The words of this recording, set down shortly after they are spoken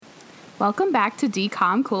Welcome back to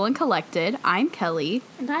DCOM Cool and Collected. I'm Kelly.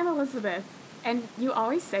 And I'm Elizabeth. And you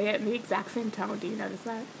always say it in the exact same tone. Do you notice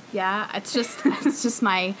that? Yeah, it's just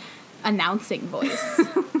my announcing voice. I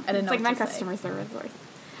didn't know it's like my what to customer service voice.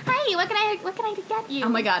 Hi, what can I get you? Oh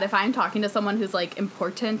my god, if I'm talking to someone who's like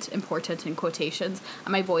important in quotations,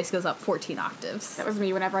 my voice goes up 14 octaves. That was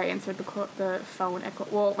me whenever I answered the phone.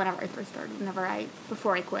 Whenever I first started.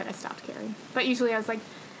 Before I quit, I stopped caring. But usually I was like,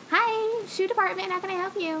 hi, shoe department, how can I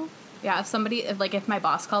help you? Yeah, if my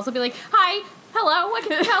boss calls, I'll be like, hi, hello, what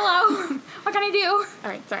can I do? All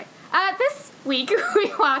right, sorry. This week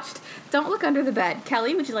we watched Don't Look Under the Bed.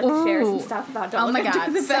 Kelly, would you like to share some stuff about Don't Look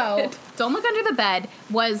Under the Bed? So, Don't Look Under the Bed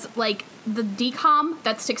was like the DCOM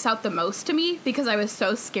that sticks out the most to me because I was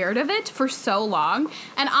so scared of it for so long.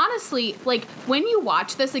 And honestly, like when you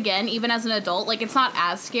watch this again, even as an adult, like it's not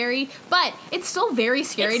as scary, but it's still very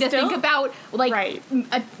scary think about. Like, right.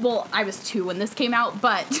 I was 2 when this came out,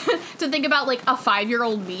 but to think about like a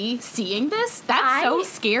 5-year-old me seeing this, that's so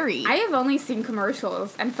scary. I have only seen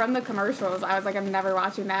commercials, and from the commercials, I was like, I'm never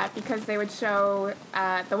watching that because they would show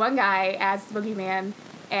the one guy as the boogeyman.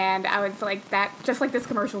 And I was like, just like this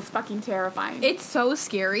commercial is fucking terrifying. It's so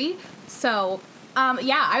scary. So,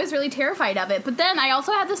 I was really terrified of it. But then I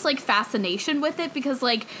also had this, like, fascination with it because,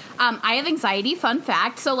 like, I have anxiety, fun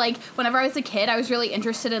fact. So, like, whenever I was a kid, I was really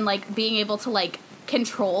interested in, like, being able to, like,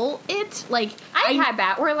 control it. Like, I had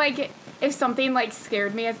that where, like, if something, like,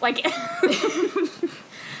 scared me, it's like...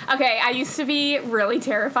 Okay, I used to be really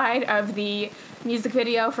terrified of the music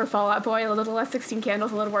video for Fall Out Boy, A Little Less 16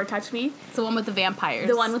 Candles, A Little More Touch Me. It's the one with the vampires.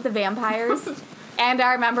 The one with the vampires. And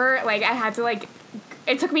I remember, like, I had to, like,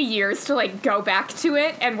 it took me years to, like, go back to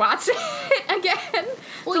it and watch it again.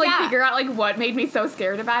 Well, to figure out, like, what made me so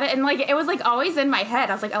scared about it. And, like, it was, like, always in my head.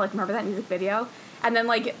 I was like, oh, like, remember that music video? And then,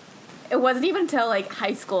 like, it wasn't even until, like,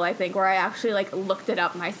 high school, I think, where I actually, like, looked it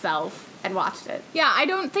up myself and watched it. Yeah, I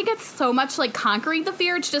don't think it's so much, like, conquering the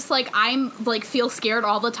fear. It's just, like, I'm, like, feel scared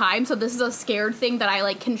all the time. So this is a scared thing that I,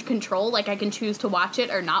 like, can control. Like, I can choose to watch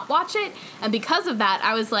it or not watch it. And because of that,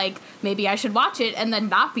 I was like, maybe I should watch it and then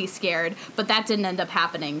not be scared. But that didn't end up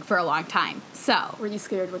happening for a long time. So. Were you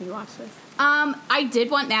scared when you watched this? I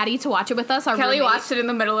did want Maddie to watch it with us. Kelly watched it in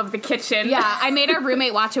the middle of the kitchen. Yeah, I made our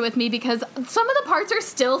roommate watch it with me because some of the parts are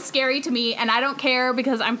still scary to me, and I don't care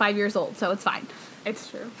because I'm 5 years old, so it's fine. It's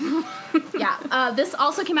true. Yeah. This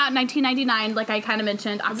also came out in 1999, like I kind of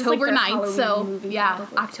mentioned, October 9th. So, movie, yeah,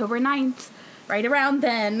 probably. October 9th, right around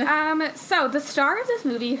then. So the star of this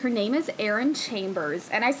movie, her name is Erin Chambers,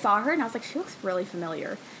 and I saw her and I was like, she looks really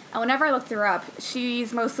familiar. And whenever I looked her up,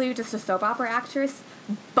 she's mostly just a soap opera actress,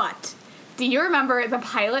 but... Do you remember the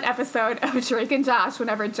pilot episode of Drake and Josh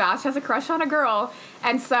whenever Josh has a crush on a girl,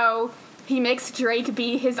 and so he makes Drake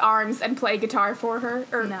be his arms and play guitar for her?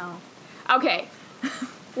 No. Okay.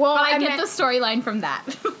 Well, but I get the storyline from that.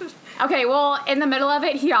 Okay, well, in the middle of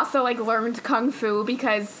it, he also, like, learned kung fu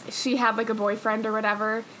because she had, like, a boyfriend or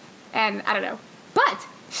whatever, and I don't know. But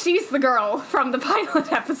she's the girl from the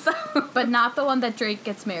pilot episode. But not the one that Drake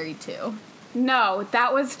gets married to. No,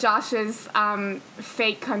 that was Josh's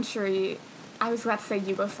fake country. I was about to say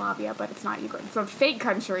Yugoslavia, but it's not Yugoslavia. It's a fake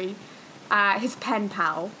country. His pen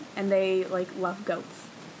pal, and they, like, love goats.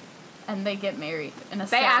 And they get married in a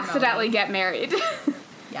ceremony. They accidentally get married.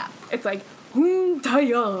 Yeah. It's like,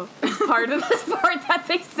 Taya is part of this part that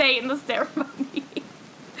they say in the ceremony.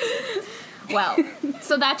 Well,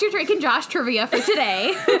 so that's your Drake and Josh trivia for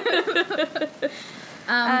today.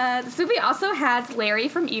 This movie also has Larry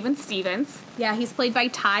from Even Stevens. Yeah, he's played by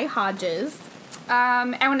Ty Hodges.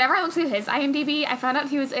 And whenever I looked at his IMDb, I found out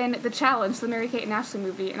he was in The Challenge, the Mary-Kate and Ashley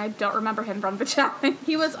movie, and I don't remember him from The Challenge.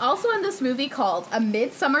 He was also in this movie called A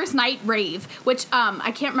Midsummer's Night Rave, which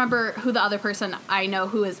I can't remember who the other person I know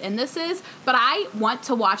who is in this is, but I want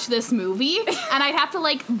to watch this movie, and I'd have to,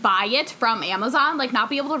 like, buy it from Amazon, like, not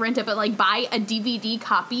be able to rent it, but, like, buy a DVD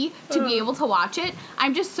copy to be able to watch it.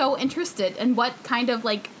 I'm just so interested in what kind of,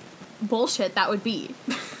 like, bullshit that would be.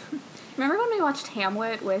 Remember when we watched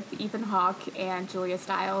Hamlet with Ethan Hawke and Julia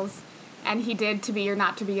Stiles, and he did To Be or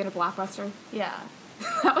Not to Be in a Blockbuster? Yeah.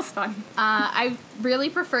 That was fun. I really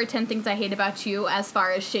prefer 10 Things I Hate About You as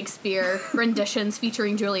far as Shakespeare renditions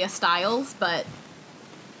featuring Julia Stiles, but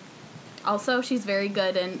also she's very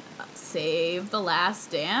good in Save the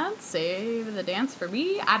Last Dance, Save the Dance for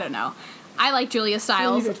Me. I don't know. I like Julia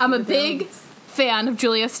Stiles. I'm a big fan of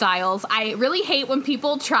Julia Stiles. I really hate when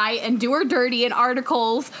people try and do her dirty in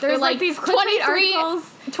articles. There's like these 23 articles,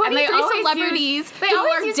 23 celebrities who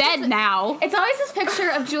are dead now. It's always this picture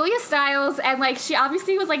of Julia Stiles, and like she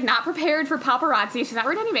obviously was like not prepared for paparazzi. She's not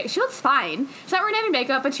wearing any makeup. She looks fine. She's not wearing any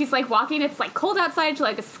makeup, but she's like walking. It's like cold outside. She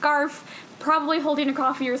like a scarf. probably holding a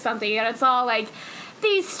coffee or something, and it's all like,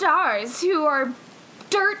 these stars who are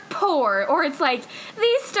dirt poor, or it's like,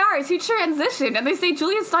 these stars who transitioned, and they say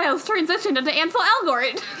Julia Stiles transitioned into Ansel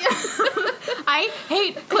Elgort. I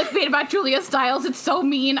hate clickbait about Julia Stiles. It's so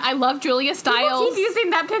mean. I love Julia Stiles. People keep using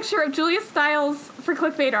that picture of Julia Stiles for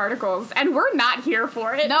clickbait articles, and we're not here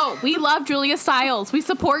for it. No, we love Julia Stiles. We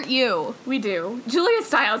support you. We do. Julia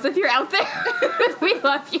Stiles, if you're out there, we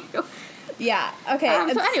love you. Yeah,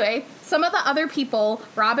 okay. So anyway, some of the other people,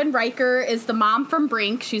 Robin Riker is the mom from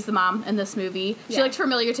Brink. She's the mom in this movie. She looked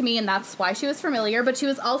familiar to me, and that's why she was familiar. But she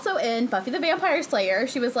was also in Buffy the Vampire Slayer.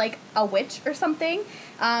 She was like a witch or something.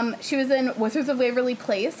 She was in Wizards of Waverly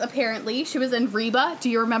Place, apparently. She was in Reba. Do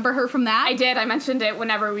you remember her from that? I did. I mentioned it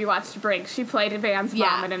whenever we watched Brink. She played Van's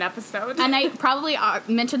mom in an episode. And I probably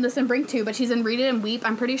mentioned this in Brink too, but she's in Read It and Weep.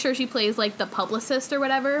 I'm pretty sure she plays like the publicist or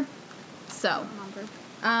whatever. So...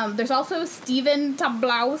 there's also Steven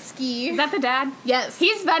Tobolowsky. Is that the dad? Yes.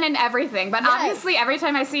 He's been in everything, but obviously every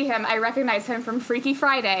time I see him, I recognize him from Freaky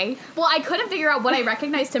Friday. Well, I couldn't figure out what I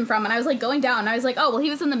recognized him from, and I was like going down, and I was like, oh, well,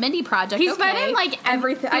 he was in the Mindy Project. He's been in like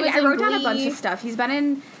everything. I wrote down a bunch of stuff. He's been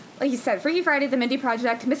in, like you said, Freaky Friday, the Mindy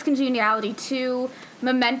Project, Miss Congeniality 2,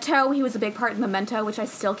 Memento. He was a big part in Memento, which I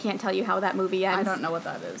still can't tell you how that movie ends. I don't know what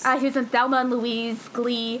that is. He was in Thelma and Louise,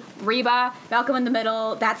 Glee, Reba, Malcolm in the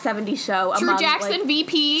Middle, That 70s Show. True Jackson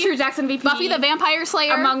VP. True Jackson VP. Buffy the Vampire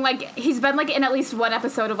Slayer. Among, like, he's been, like, in at least one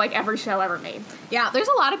episode of, like, every show ever made. Yeah, there's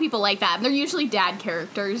a lot of people like that, and they're usually dad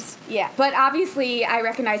characters. Yeah, but obviously I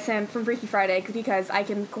recognize him from Freaky Friday because I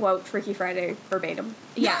can quote Freaky Friday verbatim.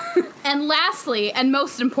 Yeah. And lastly, and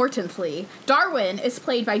most importantly, Darwin is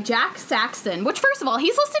played by Jack Saxon, which, first of all,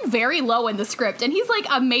 he's listed very low in the script, and he's, like,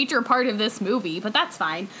 a major part of this movie, but that's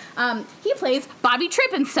fine. He plays Bobby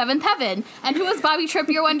Tripp in Seventh Heaven. And who is Bobby Tripp,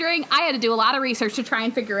 you're wondering? I had to do a lot of research to try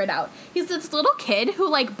and figure it out. He's this little kid who,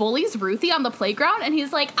 like, bullies Ruthie on the playground, and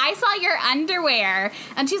he's like, I saw your underwear.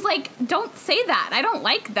 And she's like, don't say that. I don't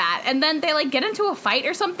like that. And then they, like, get into a fight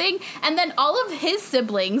or something, and then all of his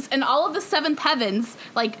siblings and all of the Seventh Heavens,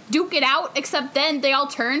 like, duke it out, except then they all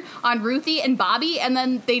turn on Ruthie and Bobby, and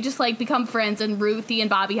then they just, like, become friends, and Ruthie and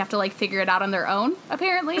Bobby have to, like, figure it out on their own,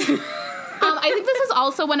 apparently. I think this is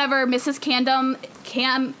also whenever Mrs.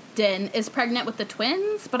 Camden is pregnant with the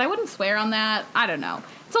twins, but I wouldn't swear on that. I don't know.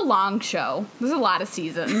 It's a long show. There's a lot of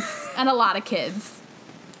seasons and a lot of kids.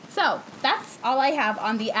 So, that's all I have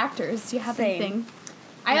on the actors. Do you have anything?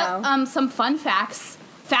 I have some fun facts.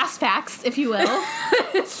 Fast facts, if you will.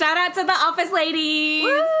 Shout out to the Office ladies!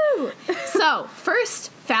 Woo! So, first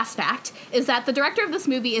fast fact is that the director of this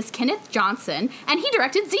movie is Kenneth Johnson, and he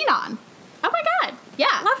directed Xenon. Oh my god.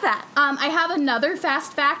 Yeah. Love that. I have another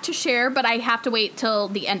fast fact to share, but I have to wait till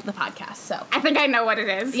the end of the podcast, so. I think I know what it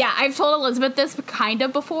is. Yeah, I've told Elizabeth this kind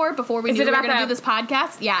of before we knew we were going to do this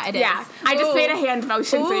podcast. Yeah, it is. Yeah, I just made a hand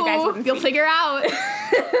motion so you guys wouldn't You'll figure out.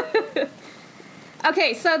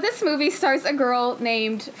 Okay, so this movie stars a girl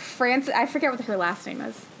named Frances. I forget what her last name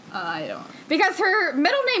is. I don't. Because her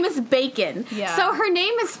middle name is Bacon. Yeah. So her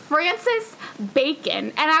name is Frances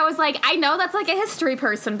Bacon. And I was like, I know that's like a history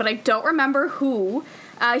person, but I don't remember who.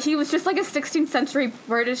 He was just like a 16th century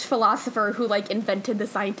British philosopher who like invented the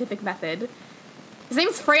scientific method. His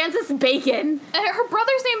name's Francis Bacon. And her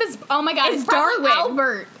brother's name is, oh my god, It's it's probably Darwin.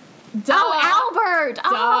 Albert. Duh. Oh, Albert! Oh,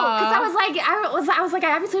 because Duh. I was like,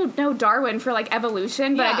 I obviously know Darwin for like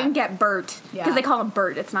evolution, but Yeah. I didn't get Bert because Yeah. they call him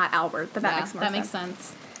Bert. It's not Albert, but that Yeah, makes more that sense. makes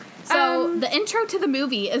sense. So, the intro to the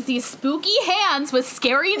movie is these spooky hands with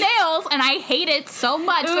scary nails, and I hate it so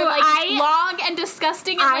much. Ooh, They're, like, long and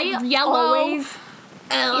disgusting and, like, yellow. Always,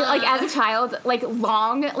 like, as a child, like,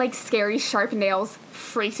 long, like, scary, sharp nails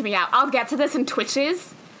freaked me out. I'll get to this in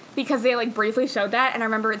Twitches, because they, like, briefly showed that, and I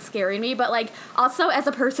remember it scaring me, but, like, also as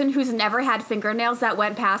a person who's never had fingernails that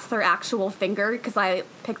went past their actual finger, because I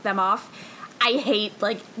picked them off, I hate,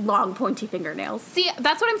 like, long, pointy fingernails. See,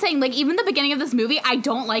 that's what I'm saying. Like, even the beginning of this movie, I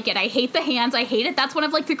don't like it. I hate the hands. I hate it. That's one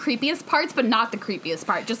of, like, the creepiest parts, but not the creepiest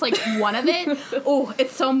part. Just, like, one of it. Oh,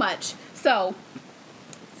 it's so much. So,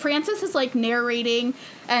 Frances is, like, narrating,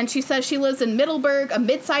 and she says she lives in Middleburg, a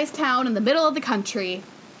mid-sized town in the middle of the country.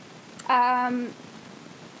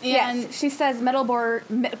 Yes, she says Middleburg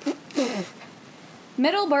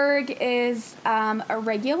is a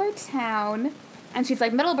regular town, and she's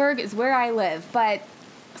like, Middleburg is where I live, but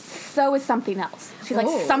so is something else. She's like,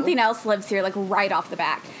 Oh. something else lives here, like, right off the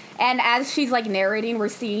bat. And as she's, like, narrating, we're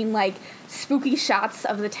seeing, like, spooky shots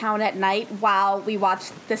of the town at night while we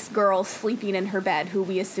watch this girl sleeping in her bed, who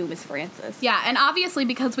we assume is Frances. Yeah, and obviously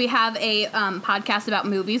because we have a podcast about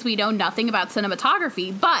movies, we know nothing about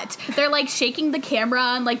cinematography, but they're, like, shaking the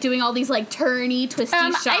camera and, like, doing all these, like, turny, twisty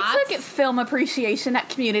shots. I took film appreciation at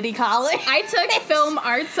community college. I took film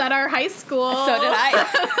arts at our high school. So did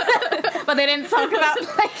I. But they didn't talk about,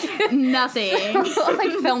 like... Nothing.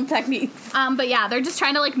 like, film techniques. But yeah, they're just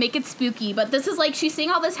trying to, like, make it spooky. But this is, like, she's seeing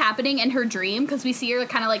all this happening in her dream, because we see her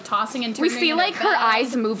kind of, like, tossing and turning. We see, like, her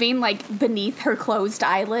eyes moving, like, beneath her closed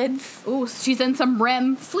eyelids. Ooh, she's in some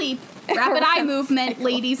REM sleep. Rapid eye movement, cycle.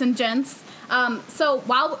 Ladies and gents. So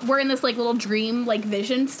while we're in this, like, little dream, like,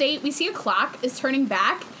 vision state, we see a clock is turning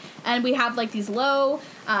back, and we have, like, these low,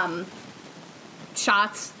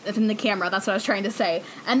 shots in the camera, that's what I was trying to say.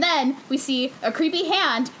 And then we see a creepy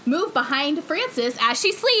hand move behind Frances as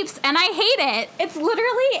she sleeps, and I hate it. It's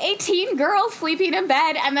literally a teen girl sleeping in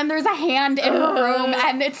bed, and then there's a hand in her room,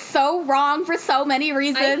 and it's so wrong for so many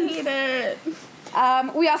reasons. I hate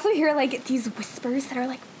it. We also hear, like, these whispers that are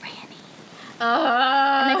like, Franny.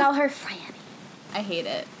 And they call her Franny. I hate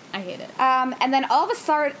it. I hate it. And then all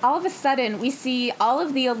of a sudden, we see all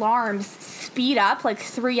of the alarms speed up, like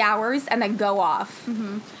 3 hours, and then go off.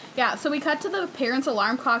 Mm-hmm. Yeah, so we cut to the parents'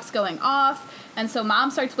 alarm clocks going off, and so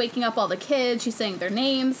Mom starts waking up all the kids, she's saying their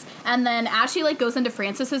names, and then as she, like, goes into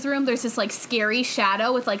Frances's room, there's this, like, scary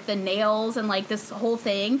shadow with, like, the nails and, like, this whole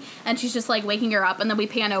thing, and she's just, like, waking her up, and then we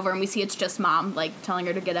pan over and we see it's just Mom, like, telling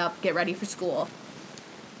her to get up, get ready for school.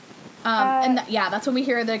 That's when we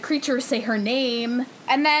hear the creature say her name.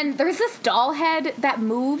 And then there's this doll head that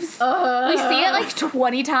moves. We see it like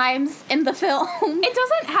 20 times in the film. It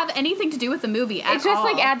doesn't have anything to do with the movie at all. It just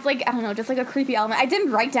like adds like, I don't know, just like a creepy element. I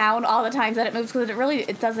didn't write down all the times that it moves because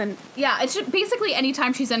it doesn't. Yeah, it's just basically any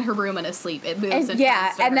time she's in her room and asleep, it moves.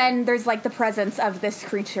 And then there's like the presence of this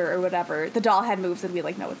creature or whatever. The doll head moves and we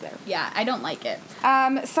like know it's there. Yeah, I don't like it.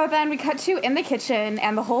 So then we cut to in the kitchen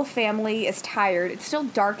and the whole family is tired. It's still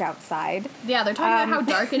dark outside. Yeah, they're talking about how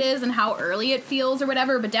dark it is and how early it feels or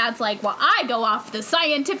whatever, but Dad's like, well, I go off the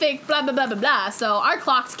scientific blah, blah, blah, blah, blah, so our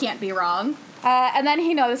clocks can't be wrong. And then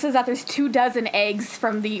he notices that there's 24 eggs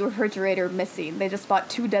from the refrigerator missing. They just bought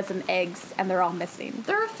 24 eggs, and they're all missing.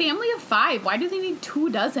 They're a family of 5. Why do they need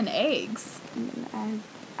 24 eggs?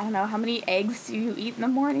 I don't know. How many eggs do you eat in the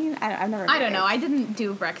morning? I've never. I don't know. I didn't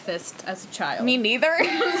do breakfast as a child. Me neither.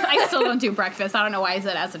 I still don't do breakfast. I don't know why I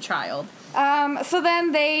said as a child. So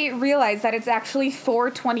then they realize that it's actually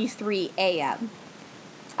 4:23 a.m.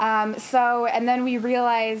 And then we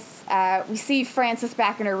realize, we see Frances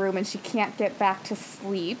back in her room and she can't get back to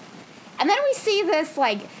sleep. And then we see this,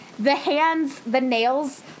 like, the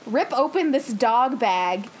nails rip open this dog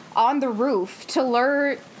bag on the roof to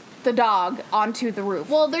lure the dog onto the roof.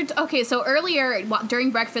 Well, so earlier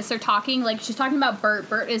during breakfast they're talking, like, she's talking about Bert.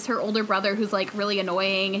 Bert is her older brother who's, like, really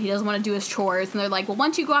annoying and he doesn't want to do his chores, and they're like, well,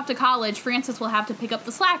 once you go off to college, Frances will have to pick up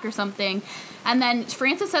the slack or something. And then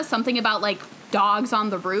Frances says something about, like, dogs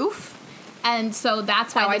on the roof, and so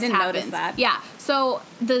that's why this happens. Notice that. Yeah, so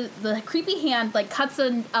the creepy hand, like, cuts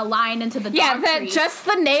a line into the dog treat. Just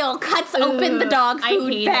the nail cuts open the dog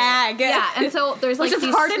food bag. Yeah, and so there's, like, which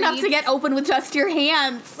is hard enough to get open with just your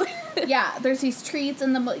hands. Yeah, there's these treats,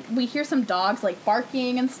 and then we hear some dogs, like,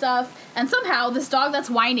 barking and stuff, and somehow this dog that's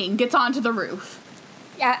whining gets onto the roof.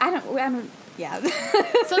 Yeah, I don't, yeah.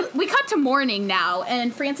 So we cut to morning now,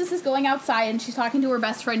 and Frances is going outside, and she's talking to her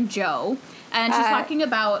best friend, Jo, and she's talking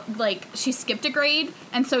about, like, she skipped a grade,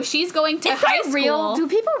 and so she's going to high school. Is that real? Do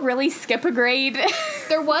people really skip a grade?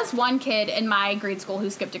 There was one kid in my grade school who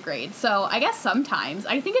skipped a grade, so I guess sometimes.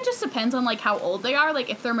 I think it just depends on, like, how old they are, like,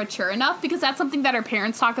 if they're mature enough, because that's something that our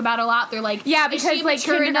parents talk about a lot. They're like, yeah, because, like,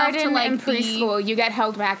 kindergarten to, like, and preschool, you get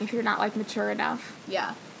held back if you're not, like, mature enough.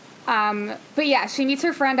 Yeah. But yeah, she meets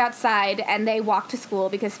her friend outside, and they walk to school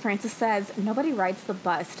because Frances says nobody rides the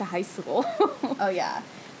bus to high school. Oh, yeah.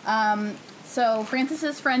 So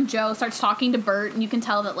Frances's friend Jo starts talking to Bert, and you can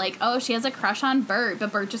tell that, like, oh, she has a crush on Bert,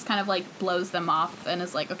 but Bert just kind of, like, blows them off and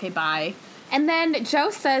is like, okay, bye. And then Jo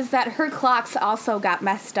says that her clocks also got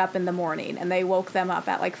messed up in the morning, and they woke them up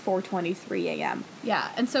at, like, 4:23 a.m.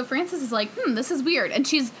 Yeah, and so Frances is like, this is weird. And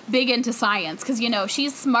she's big into science, because, you know,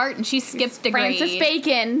 she's smart, and she skipped a grade. Frances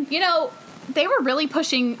Bacon. You know, they were really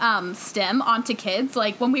pushing STEM onto kids,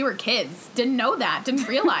 like, when we were kids. Didn't know that, didn't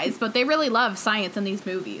realize, but they really love science in these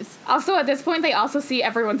movies. Also, at this point, they also see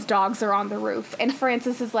everyone's dogs are on the roof, and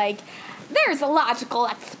Frances is like, there's a logical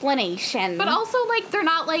explanation. But also, like, they're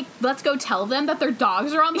not like, let's go tell them that their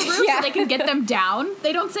dogs are on the roof so they can get them down.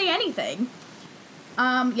 They don't say anything.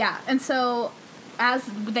 And so as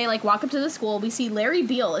they, like, walk up to the school, we see Larry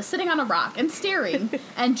Beale is sitting on a rock and staring,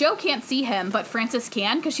 and Jo can't see him, but Frances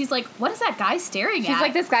can, because she's like, what is that guy staring at? She's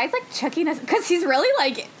like, this guy's, like, checking us, because he's really,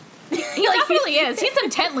 like... He like, definitely is. He's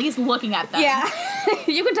intently looking at them. Yeah.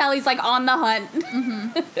 You can tell he's, like, on the hunt.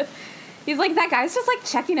 Mm-hmm. He's like, that guy's just, like,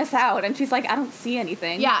 checking us out, and she's like, I don't see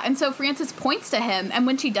anything. Yeah, and so Frances points to him, and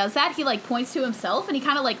when she does that, he, like, points to himself, and he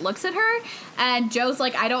kind of, like, looks at her, and Jo's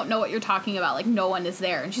like, I don't know what you're talking about, like, no one is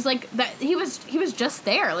there. And she's like, that he was just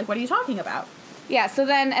there, like, what are you talking about? Yeah, so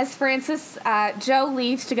then as Frances, Jo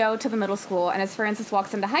leaves to go to the middle school, and as Frances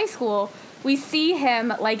walks into high school, we see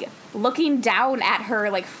him, like, looking down at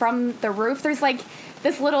her, like, from the roof. There's, like,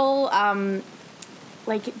 this little,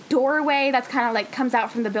 like, doorway that's kind of, like, comes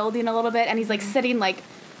out from the building a little bit, and he's, like, sitting, like,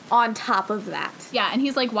 on top of that. Yeah, and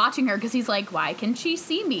he's, like, watching her because he's like, why can she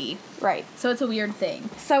see me? Right. So it's a weird thing.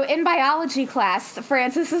 So in biology class,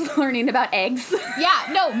 Frances is learning about eggs.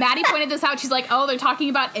 Yeah, no, Maddie pointed this out. She's like, oh, they're talking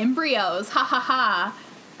about embryos. Ha, ha, ha.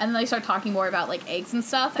 And then they start talking more about, like, eggs and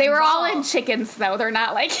stuff. They were all in chickens, though. They're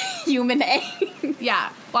not, like, human eggs. Yeah.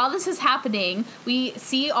 While this is happening, we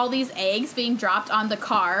see all these eggs being dropped on the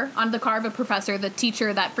car of a professor, the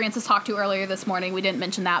teacher that Frances talked to earlier this morning. We didn't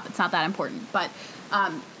mention that, but it's not that important. But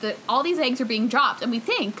all these eggs are being dropped, and we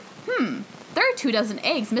think, there are 24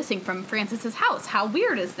 eggs missing from Frances's house. How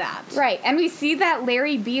weird is that? Right, and we see that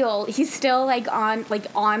Larry Beale, he's still,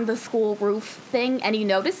 on the school roof thing, and he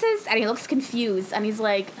notices, and he looks confused, and he's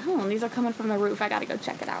like, oh, these are coming from the roof, I gotta go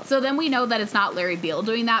check it out. So then we know that it's not Larry Beale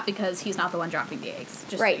doing that, because he's not the one dropping the eggs.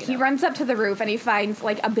 Just right, so he runs up to the roof, and he finds,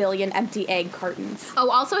 like, 1 billion empty egg cartons. Oh,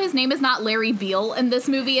 also, his name is not Larry Beale in this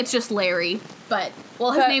movie, it's just Larry, but...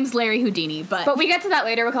 Well, his name's Larry Houdini, but... But we get to that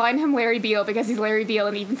later. We're calling him Larry Beale because he's Larry Beale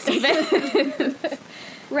and Even Steven.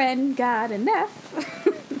 Ren got enough.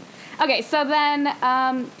 Okay, so then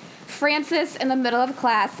Frances, in the middle of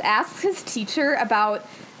class, asks his teacher about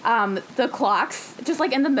the clocks. Just,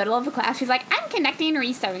 like, in the middle of the class, she's like, I'm conducting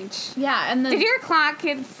research. Yeah, and then... Did your clock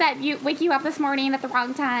wake you up this morning at the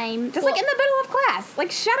wrong time? Just, like, in the middle of class. Like,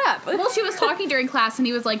 shut up. Well, she was talking during class, and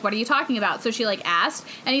he was like, what are you talking about? So she, like, asked,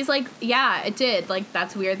 and he's like, yeah, it did. Like,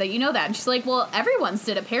 that's weird that you know that. And she's like, well, everyone's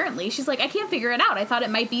did, apparently. She's like, I can't figure it out. I thought it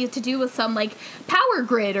might be to do with some, like, power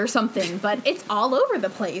grid or something, but it's all over the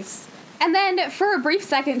place. And then, for a brief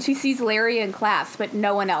second, she sees Larry in class, but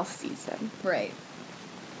no one else sees him. Right.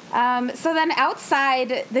 So then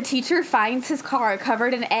outside, the teacher finds his car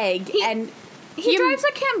covered in egg, and he drives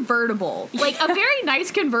a convertible, like a very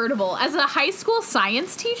nice convertible, as a high school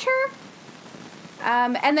science teacher.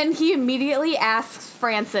 And then he immediately asks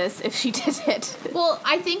Frances if she did it. Well,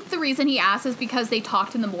 I think the reason he asks is because they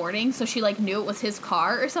talked in the morning, so she, like, knew it was his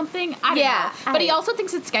car or something. I don't know. But he also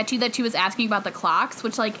thinks it's sketchy that she was asking about the clocks,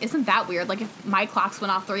 which, like, isn't that weird? Like, if my clocks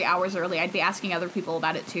went off 3 hours early, I'd be asking other people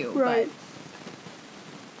about it, too. Right. But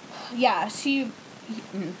yeah, he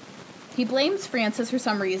blames Frances for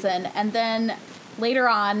some reason, and then later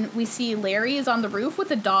on, we see Larry is on the roof with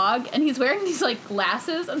a dog, and he's wearing these, like,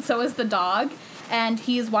 glasses, and so is the dog, and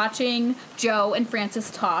he's watching Jo and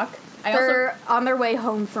Frances talk. They're on their way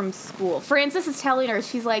home from school. Frances is telling her,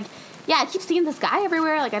 she's like, yeah, I keep seeing this guy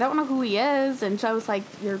everywhere, like, I don't know who he is, and Jo's like,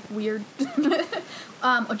 you're weird.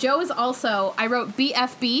 Jo is also, I wrote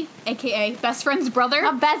BFB, a.k.a. best friend's brother.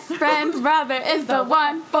 My best friend's brother is the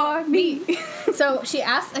one for me. So she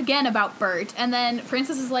asks again about Bert, and then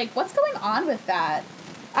Frances is like, what's going on with that?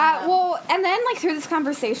 And then, like, through this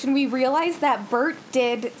conversation, we realize that Bert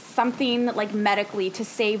did something, like, medically to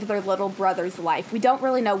save their little brother's life. We don't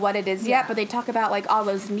really know what it is yet, but they talk about, like, all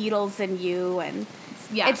those needles in you, and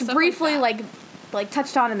it's briefly, like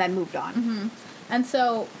touched on and then moved on. Mm-hmm. And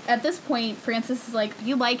so, at this point, Frances is like,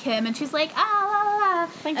 you like him? And she's like,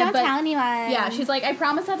 Like, don't tell anyone. Yeah, she's like, I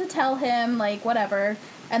promise not to tell him, like, whatever.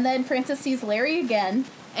 And then Frances sees Larry again,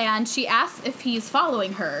 and she asks if he's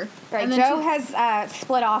following her. Right, and Jo has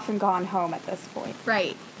split off and gone home at this point.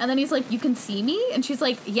 Right. And then he's like, you can see me? And she's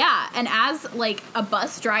like, yeah. And as, like, a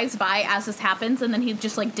bus drives by as this happens, and then he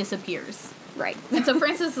just, like, disappears. Right. And so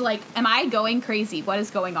Frances is like, am I going crazy? What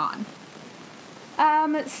is going on?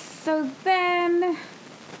 So then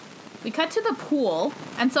we cut to the pool,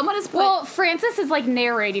 and someone is Well, Frances is, like,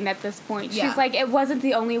 narrating at this point. Yeah. She's like, it wasn't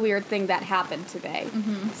the only weird thing that happened today.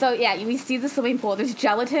 Mm-hmm. So, yeah, we see the swimming pool. There's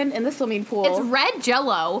gelatin in the swimming pool. It's red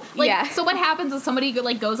Jell-O. Like, yeah. So what happens is somebody,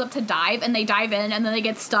 like, goes up to dive, and they dive in, and then they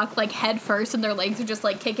get stuck, like, head first, and their legs are just,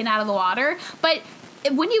 like, kicking out of the water. But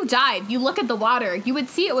when you dive, you look at the water, you would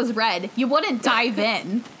see it was red. You wouldn't dive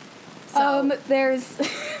in. So. There's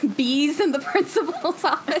bees in the principal's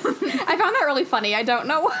office. I found that really funny. I don't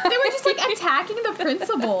know why. They were just, like, attacking the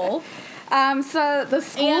principal. So the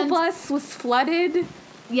school bus was flooded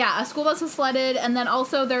Yeah, a school bus was flooded, and then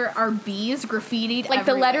also there are bees graffitied Like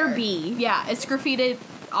the letter everywhere. B. Yeah, it's graffitied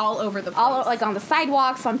all over the place. All like on the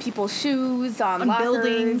sidewalks, on people's shoes, on lockers.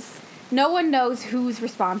 buildings. No one knows who's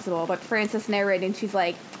responsible, but Frances narrating, she's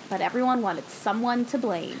like, but everyone wanted someone to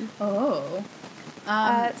blame. Oh.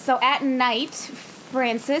 So at night,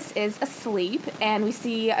 Frances is asleep, and we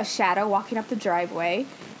see a shadow walking up the driveway,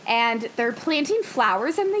 and they're planting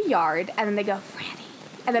flowers in the yard, and then they go, Franny.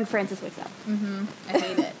 And then Frances wakes up. I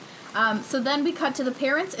hate it. So then we cut to the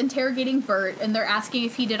parents interrogating Bert, and they're asking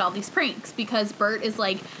if he did all these pranks, because Bert is,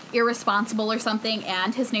 like, irresponsible or something,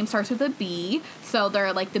 and his name starts with a B, so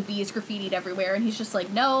they're, like, the B is graffitied everywhere, and he's just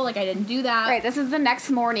like, no, like, I didn't do that. Right, this is the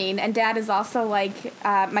next morning, and Dad is also like,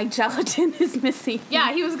 my gelatin is missing.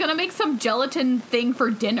 Yeah, he was gonna make some gelatin thing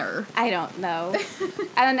for dinner. I don't know.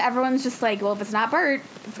 And then everyone's just like, well, if it's not Bert,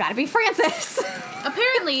 it's gotta be Frances.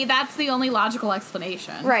 Apparently, that's the only logical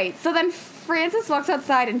explanation. Right, so then Frances walks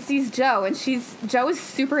outside and sees Joe, and Joe is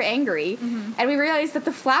super angry, and we realize that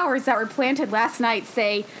the flowers that were planted last night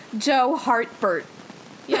say, Joe Heart Bert.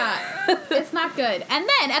 Yeah, it's not good. And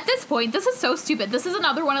then, at this point, this is so stupid. This is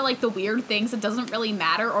another one of, like, the weird things that doesn't really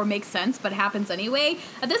matter or make sense, but happens anyway.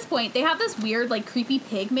 At this point, they have this weird, like, creepy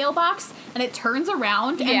pig mailbox, and it turns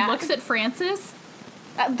around and looks at Frances.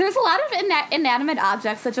 There's a lot of inanimate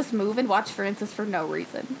objects that just move and watch Frances for no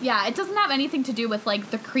reason. Yeah, it doesn't have anything to do with,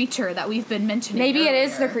 like, the creature that we've been mentioning Maybe earlier. it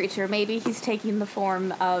is the creature. Maybe he's taking the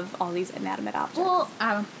form of all these inanimate objects. Well,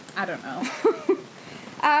 I don't know.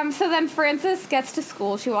 So then Frances gets to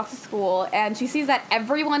school. She walks to school, and she sees that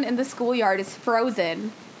everyone in the schoolyard is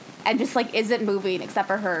frozen and just, like, isn't moving except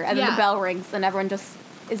for her. And then the bell rings, and everyone just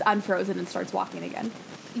is unfrozen and starts walking again.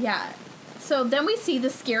 Yeah. So then we see the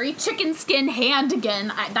scary chicken skin hand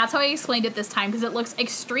again. That's how I explained it this time, because it looks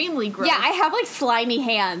extremely gross. Yeah, I have, like, slimy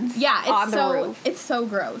hands on the roof. It's so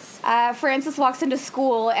gross. Frances walks into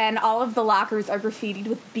school, and all of the lockers are graffitied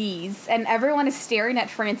with bees, and everyone is staring at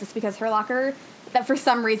Frances because her locker, that for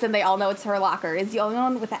some reason they all know it's her locker, is the only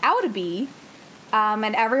one without a bee.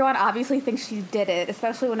 And everyone obviously thinks she did it,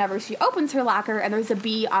 especially whenever she opens her locker and there's a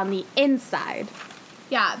bee on the inside.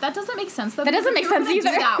 Yeah, that doesn't make sense, though. That doesn't make sense either.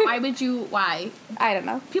 Do that. Why? I don't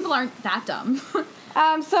know. People aren't that dumb.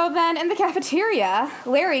 So then in the cafeteria,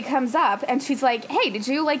 Larry comes up and she's like, hey, did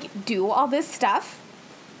you, like, do all this stuff?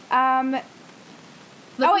 No.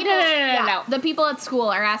 The people at school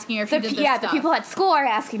are asking her if she did this stuff. The people at school are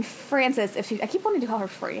asking Frances if she... I keep wanting to call her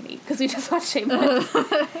Franny, because we just watched Shameless.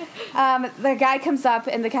 The guy comes up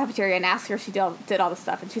in the cafeteria and asks her if she did all this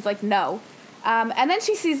stuff, and she's like, no. And then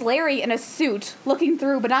she sees Larry in a suit, looking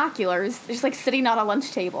through binoculars, just, like, sitting on a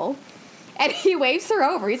lunch table. And he waves her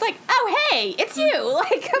over. He's like, oh, hey, it's you!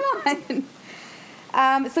 Like, come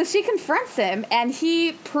on! So she confronts him, and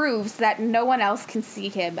he proves that no one else can see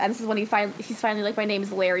him. And this is when he's finally like, my name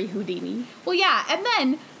is Larry Houdini. Well, yeah, and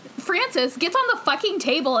then Frances gets on the fucking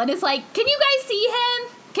table and is like, can you guys see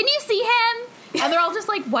him? Can you see him? And they're all just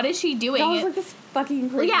like, what is she doing? That was like this fucking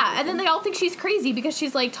crazy. Well, yeah, person. and then they all think she's crazy because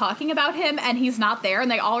she's, like, talking about him and he's not there, and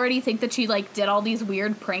they already think that she, like, did all these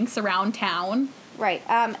weird pranks around town. Right.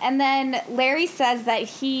 And then Larry says that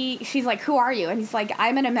she's like, who are you? And he's like,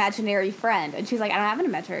 I'm an imaginary friend. And she's like, I don't have an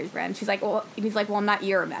imaginary friend. She's like, well, and he's like, well, I'm not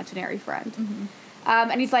your imaginary friend. Mm-hmm.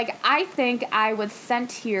 And he's like, I think I was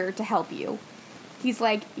sent here to help you. He's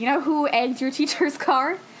like, you know who egged your teacher's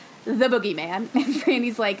car? The boogeyman. And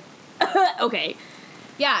Franny's like, okay.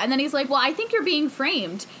 Yeah, and then he's like, well, I think you're being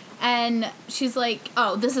framed. And she's like,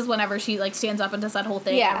 oh, this is whenever she, like, stands up and does that whole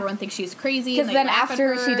thing. Yeah. Everyone thinks she's crazy. Because then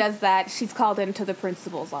after her. she does that, she's called into the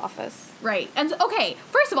principal's office. Right. And, okay,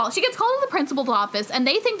 first of all, she gets called to the principal's office, and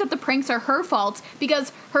they think that the pranks are her fault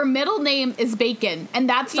because her middle name is Bacon, and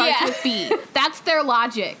that starts with B. That's their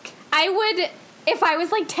logic. I would, if I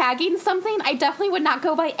was, like, tagging something, I definitely would not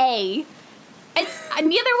go by A. Neither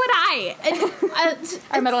would I.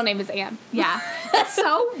 Our middle name is Anne. Yeah. It's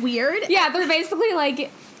so weird. Yeah, they're basically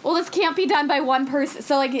like, well, this can't be done by one person.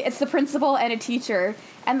 So, like, it's the principal and a teacher.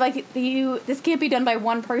 And, like, this can't be done by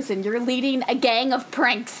one person. You're leading a gang of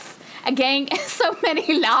pranks. A gang, so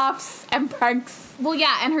many laughs and pranks. Well,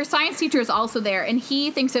 yeah, and her science teacher is also there, and he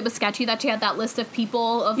thinks it was sketchy that she had that list of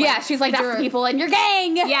people. Of, like, yeah, she's like, that's the people in your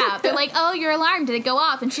gang. Yeah, they're like, oh, your alarm, did it go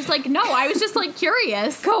off? And she's like, no, I was just, like,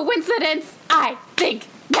 curious. Coincidence? I think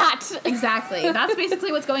not. Exactly. That's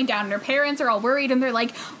basically what's going down. And her parents are all worried, and they're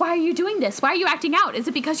like, why are you doing this? Why are you acting out? Is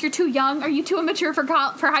it because you're too young? Are you too immature for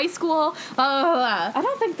high school? I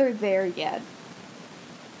don't think they're there yet.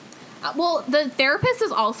 Well, the therapist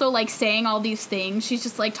is also, like, saying all these things. She's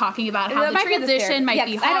just, like, talking about how the transition might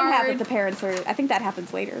be hard. I don't have that the parents are... I think that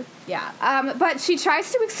happens later. Yeah. But she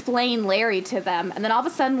tries to explain Larry to them, and then all of a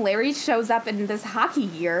sudden Larry shows up in this hockey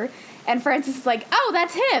gear, and Frances is like, oh,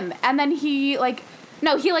 that's him! And then he, like...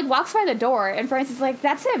 No, he, like, walks by the door, and Frances is like,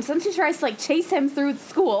 that's him. So then she tries to, like, chase him through the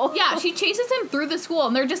school. Yeah, she chases him through the school,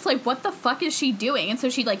 and they're just like, what the fuck is she doing? And so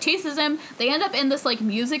she, like, chases him. They end up in this, like,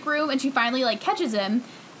 music room, and she finally, like, catches him.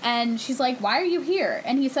 And she's like, why are you here?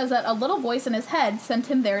 And he says that a little voice in his head sent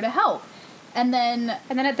him there to help. And then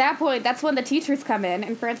at that point, that's when the teachers come in,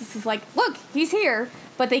 and Frances is like, look, he's here,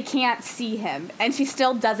 but they can't see him. And she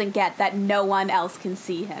still doesn't get that no one else can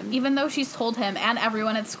see him. Even though she's told him, and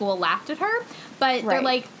everyone at school laughed at her, but they're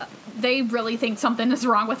like, they really think something is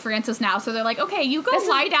wrong with Frances now, so they're like, okay, you go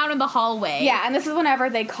lie down in the hallway. Yeah, and this is whenever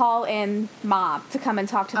they call in Mom to come and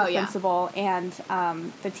talk to the principal and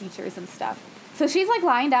the teachers and stuff. So she's, like,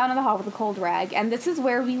 lying down in the hall with a cold rag, and this is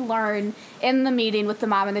where we learn in the meeting with the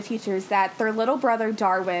mom and the teachers that their little brother,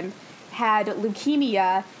 Darwin, had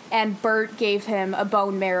leukemia, and Bert gave him a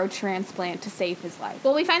bone marrow transplant to save his life.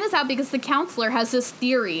 Well, we find this out because the counselor has this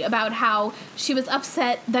theory about how she was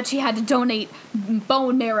upset that she had to donate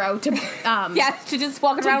bone marrow to... yeah, she just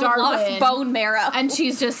walked around with lost bone marrow. And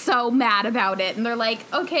she's just so mad about it. And they're like,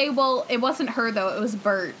 okay, well, it wasn't her, though. It was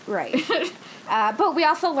Bert. Right. But we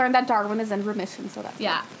also learned that Darwin is in remission, so that's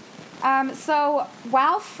good. So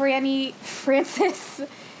while Frances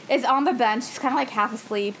is on the bench, she's kind of, like, half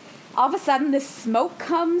asleep, all of a sudden this smoke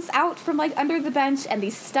comes out from, like, under the bench, and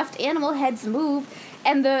these stuffed animal heads move,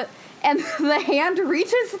 and the hand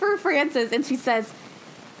reaches for Frances, and she says,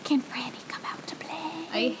 can Franny come out to play?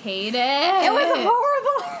 I hate it. It was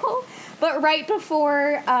horrible. But right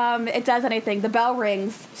before it does anything, the bell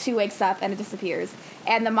rings, she wakes up, and it disappears.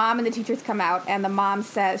 And the mom and the teachers come out, and the mom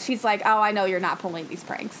says, she's like, oh, I know you're not pulling these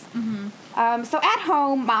pranks. Mm-hmm. So at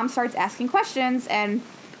home, Mom starts asking questions, and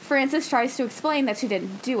Frances tries to explain that she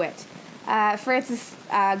didn't do it. Frances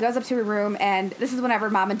goes up to her room, and this is whenever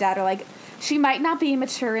Mom and Dad are like, she might not be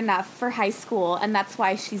mature enough for high school, and that's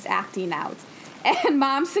why she's acting out. And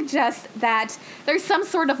Mom suggests that there's some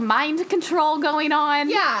sort of mind control going on.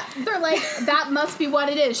 Yeah, they're like, that must be what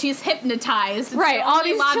it is. She's hypnotized. Right, all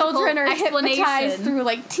these children are hypnotized through,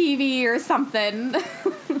 like, TV or something.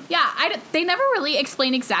 Yeah, they never really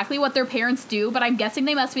explain exactly what their parents do, but I'm guessing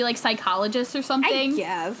they must be, like, psychologists or something. I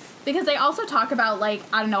guess. Because they also talk about, like,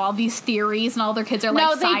 I don't know, all these theories, and all their kids are,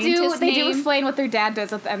 like, scientists. They do explain what their dad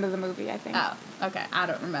does at the end of the movie, I think. Oh, okay, I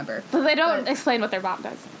don't remember. But they don't explain what their mom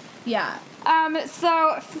does. Yeah.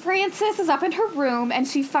 So Frances is up in her room, and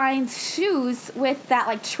she finds shoes with that,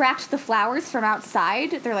 like, tracked the flowers from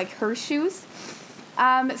outside. They're, like, her shoes.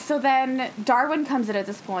 So then Darwin comes in at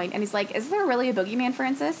this point, and he's like, is there really a boogeyman,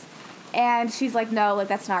 Frances? And she's like, no, like,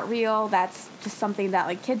 that's not real. That's just something that,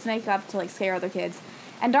 like, kids make up to, like, scare other kids.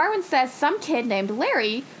 And Darwin says some kid named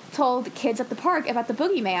Larry told kids at the park about the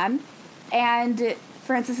boogeyman, and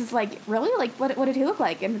Frances is like, really? Like, what did he look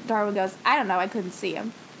like? And Darwin goes, I don't know, I couldn't see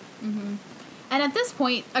him. Mm-hmm. And at this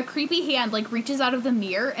point, a creepy hand, like, reaches out of the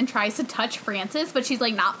mirror and tries to touch Frances, but she's,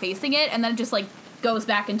 like, not facing it, and then just, like, goes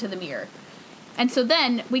back into the mirror. And so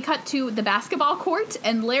then we cut to the basketball court,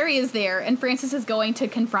 and Larry is there, and Frances is going to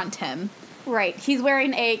confront him. Right. He's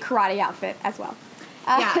wearing a karate outfit as well.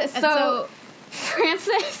 Yeah. So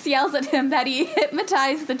Frances yells at him that he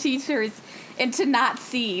hypnotized the teachers into not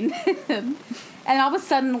seeing him. And all of a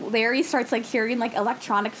sudden, Larry starts, like, hearing, like,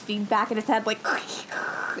 electronic feedback in his head, like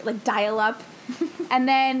dial up. And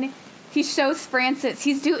then he shows Frances,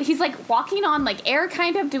 he's like walking on, like, air,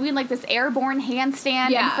 kind of doing, like, this airborne handstand.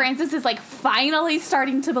 Yeah. And Frances is, like, finally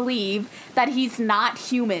starting to believe that he's not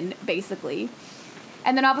human, basically.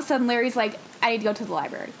 And then all of a sudden Larry's like, I need to go to the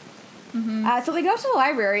library. Mm-hmm. So they go to the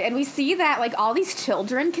library, and we see that, like, all these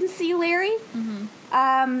children can see Larry.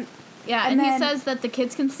 Mm-hmm. Yeah, and he says that the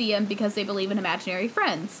kids can see him because they believe in imaginary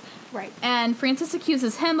friends. Right. And Frances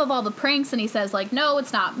accuses him of all the pranks, and he says, like, no,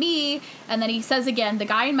 it's not me. And then he says again, the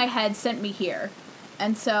guy in my head sent me here.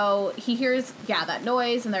 And so he hears, that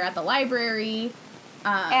noise, and they're at the library.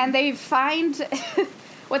 And they find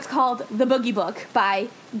what's called The Boogie Book by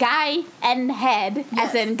Guy N. Head,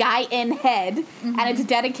 as in Guy in Head, mm-hmm. and it's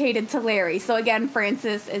dedicated to Larry. So again,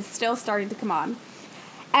 Frances is still starting to come on.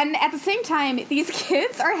 And at the same time, these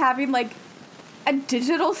kids are having, like, a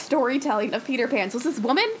digital storytelling of Peter Pan. So it's this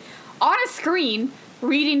woman on a screen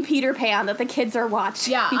reading Peter Pan that the kids are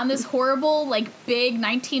watching. Yeah, on this horrible, like, big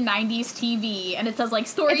 1990s TV, and it says, like,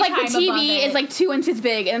 story time above it. It's like the TV is, like, 2 inches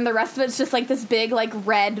big, and the rest of it's just, like, this big, like,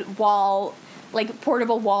 red wall like,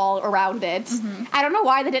 portable wall around it. Mm-hmm. I don't know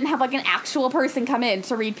why they didn't have, like, an actual person come in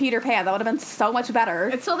to read Peter Pan. That would have been so much better.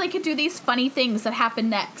 It's so they could do these funny things that happen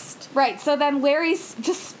next. Right, so then Larry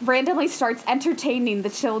just randomly starts entertaining the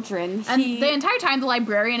children. And the entire time, the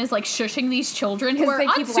librarian is, like, shushing these children who are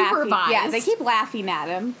unsupervised. Laughing. Yeah, they keep laughing at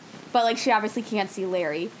him. But, like, she obviously can't see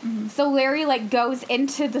Larry. Mm-hmm. So Larry, like, goes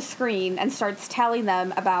into the screen and starts telling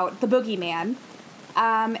them about the boogeyman.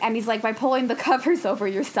 And he's like, by pulling the covers over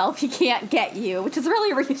yourself, he can't get you, which is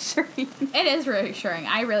really reassuring. It is reassuring.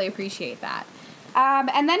 I really appreciate that.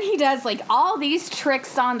 And then he does, like, all these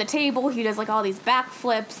tricks on the table. He does, like, all these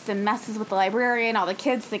backflips and messes with the librarian. All the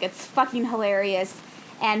kids think it's fucking hilarious.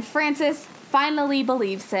 And Frances finally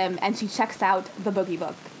believes him, and she checks out the boogie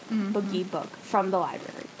book from the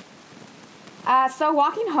library. So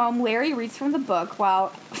walking home, Larry reads from the book while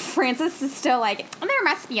Frances is still like, there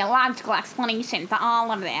must be a logical explanation to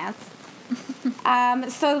all of this.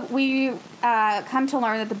 So we come to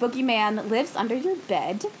learn that the boogeyman lives under your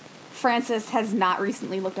bed. Frances has not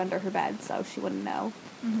recently looked under her bed, so she wouldn't know.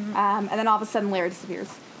 Mm-hmm. And then all of a sudden, Larry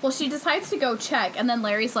disappears. Well, she decides to go check, and then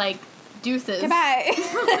Larry's like, deuces. Goodbye.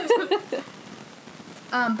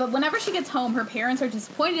 But whenever she gets home, her parents are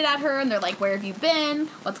disappointed at her, and they're like, where have you been?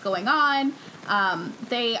 What's going on?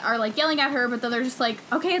 They are, like, yelling at her, but then they're just like,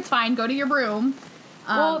 okay, it's fine, go to your room.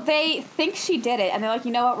 Well, they think she did it, and they're like,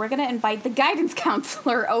 you know what, we're going to invite the guidance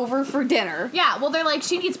counselor over for dinner. Yeah, well, they're like,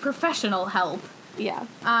 she needs professional help. Yeah.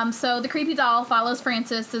 So the creepy doll follows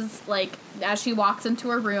Frances as she walks into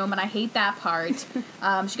her room, and I hate that part.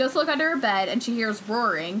 She goes to look under her bed, and she hears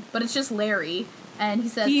roaring, but it's just Larry. And he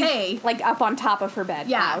says, he's, hey. like, up on top of her bed.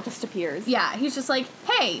 Yeah. Now, just appears. Yeah, he's just like,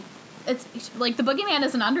 hey. It's, like, the boogeyman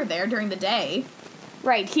isn't under there during the day.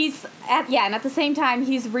 Right, and at the same time,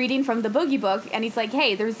 he's reading from the boogie book, and he's like,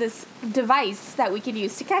 hey, there's this device that we could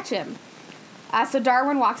use to catch him. So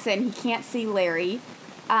Darwin walks in, he can't see Larry,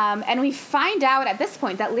 and we find out at this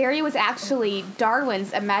point that Larry was actually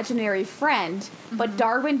Darwin's imaginary friend, but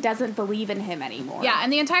Darwin doesn't believe in him anymore. Yeah,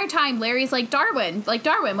 and the entire time, Larry's like, Darwin,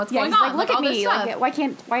 what's going on? Like, look at all me, this stuff.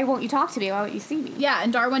 why won't you talk to me, why won't you see me? Yeah,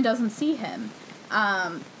 and Darwin doesn't see him.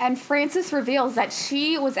 And Frances reveals that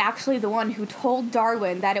she was actually the one who told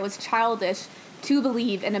Darwin that it was childish to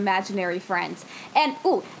believe in imaginary friends. And,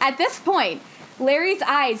 at this point, Larry's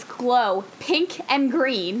eyes glow pink and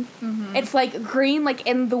green. Mm-hmm. It's like green, like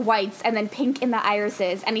in the whites, and then pink in the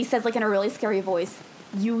irises. And he says, like in a really scary voice,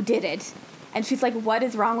 you did it. And she's like, what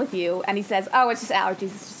is wrong with you? And he says, oh, it's just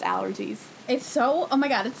allergies. It's so, oh my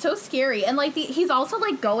god, it's so scary. And, like, he's also,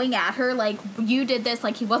 like, going at her, like, you did this,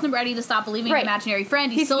 like, he wasn't ready to stop believing in an imaginary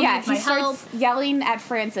friend. He still needs my help. Starts yelling at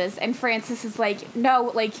Frances, and Frances is like,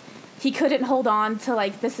 no, like, he couldn't hold on to,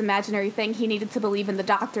 like, this imaginary thing. He needed to believe in the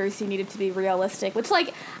doctors. He needed to be realistic, which,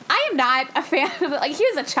 like, I am not a fan of it. Like, he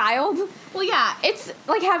was a child. Well, yeah. It's,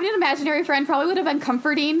 like, having an imaginary friend probably would have been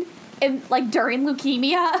comforting. During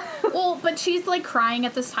leukemia. Well, but she's, like, crying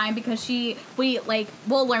at this time because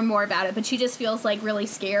we'll learn more about it, but she just feels, like, really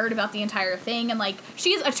scared about the entire thing, and, like,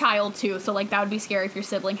 she's a child, too, so, like, that would be scary if your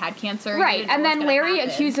sibling had cancer. Right, and then Larry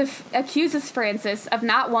accuses Frances of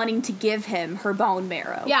not wanting to give him her bone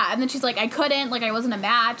marrow. Yeah, and then she's like, I couldn't, like, I wasn't a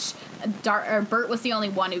match. Bert was the only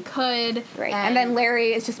one who could. Right, and then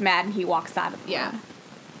Larry is just mad, and he walks out of the room.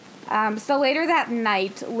 So later that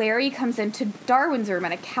night, Larry comes into Darwin's room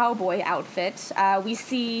in a cowboy outfit. We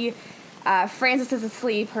see Frances is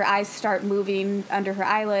asleep. Her eyes start moving under her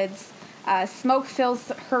eyelids. Smoke fills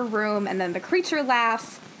her room, and then the creature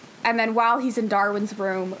laughs. And then while he's in Darwin's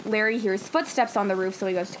room, Larry hears footsteps on the roof, so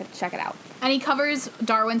he goes to check it out. And he covers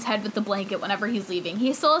Darwin's head with the blanket whenever he's leaving.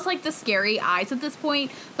 He still has, like, the scary eyes at this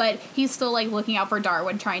point, but he's still, like, looking out for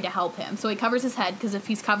Darwin, trying to help him. So he covers his head, because if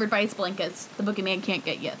he's covered by his blankets, the boogeyman can't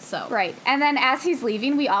get you, so. Right. And then as he's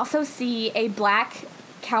leaving, we also see a black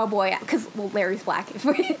cowboy, because, Larry's black.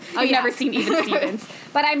 We've never seen Even Stevens.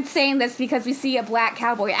 But I'm saying this because we see a black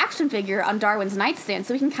cowboy action figure on Darwin's nightstand,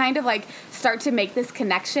 so we can kind of, like, start to make this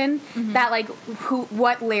connection that, like,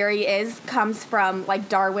 what Larry is comes from, like,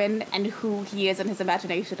 Darwin and who he is in his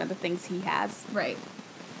imagination and the things he has. Right.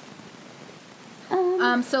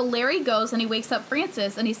 So Larry goes and he wakes up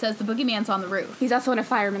Frances and he says the boogeyman's on the roof. He's also in a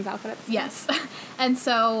fireman's outfit. Yes. And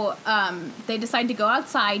so they decide to go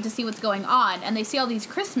outside to see what's going on, and they see all these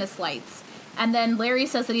Christmas lights. And then Larry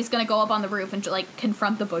says that he's going to go up on the roof and, like,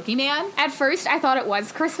 confront the boogeyman. At first, I thought it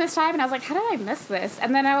was Christmas time, and I was like, how did I miss this?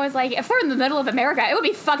 And then I was like, if we're in the middle of America, it would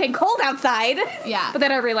be fucking cold outside. Yeah. But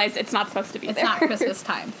then I realized it's not supposed to be It's there. not Christmas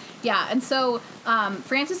time. Yeah, and so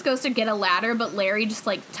Frances goes to get a ladder, but Larry just,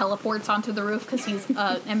 like, teleports onto the roof because he's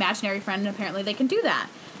an imaginary friend, and apparently they can do that.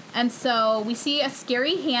 And so we see a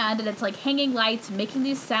scary hand, and it's like hanging lights, making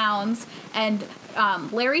these sounds, and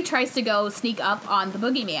Larry tries to go sneak up on the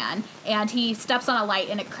boogeyman, and he steps on a light,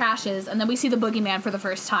 and it crashes, and then we see the boogeyman for the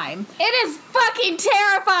first time. It is fucking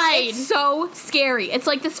terrifying! It's so scary. It's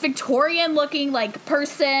like this Victorian-looking, like,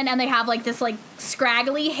 person, and they have, like, this, like,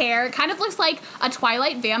 scraggly hair. It kind of looks like a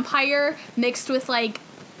Twilight vampire mixed with, like,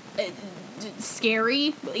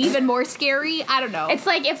 scary, even more scary. I don't know. It's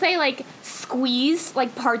like if they, like, squeezed,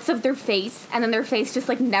 like, parts of their face, and then their face just,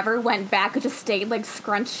 like, never went back. It just stayed, like,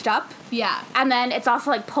 scrunched up. Yeah. And then it's also,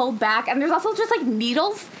 like, pulled back, and there's also just, like,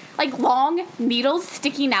 needles, like, long needles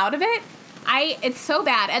sticking out of it. It's so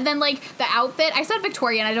bad. And then, like, the outfit, I said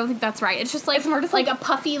Victorian, I don't think that's right. It's just, like, It's more just like a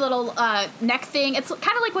puffy little neck thing. It's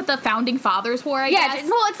kind of like what the Founding Fathers wore, I guess.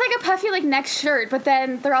 Well, it's like a puffy, like, neck shirt, but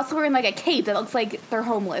then they're also wearing, like, a cape that looks like they're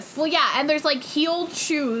homeless. Well, yeah, and there's, like, heeled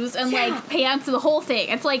shoes and, like, pants and the whole thing.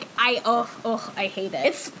 It's like, I hate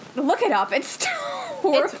it. Look it up. It's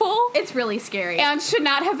horrible. It's really scary. And should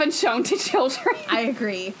not have been shown to children. I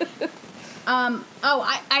agree.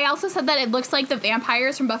 I also said that it looks like the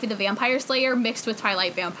vampires from Buffy the Vampire Slayer mixed with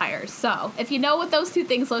Twilight vampires. So, if you know what those two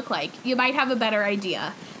things look like, you might have a better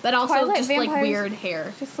idea. But also Twilight just, like, vampires weird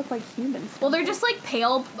hair. Just look like humans. Well, they're just, like,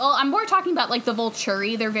 pale. Well, I'm more talking about, like, the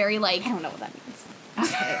Volturi. They're very, like... I don't know what that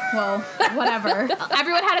means. Okay, well, whatever.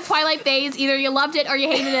 Everyone had a Twilight phase. Either you loved it or you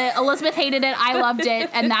hated it. Elizabeth hated it. I loved it.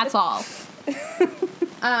 And that's all.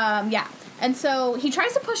 Yeah. And so he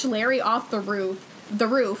tries to push Larry off the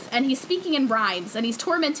roof, and he's speaking in rhymes, and he's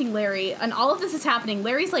tormenting Larry, and all of this is happening.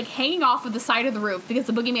 Larry's, like, hanging off of the side of the roof because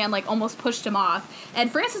the boogeyman, like, almost pushed him off, and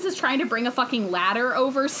Francis is trying to bring a fucking ladder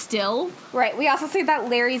over still. Right. We also see that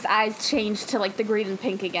Larry's eyes change to, like, the green and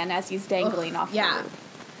pink again as he's dangling off the roof.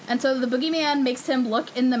 And so the boogeyman makes him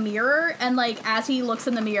look in the mirror, and, like, as he looks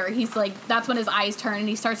in the mirror, he's, like, that's when his eyes turn, and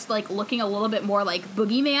he starts, like, looking a little bit more, like,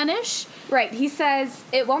 boogeyman-ish. Right. He says,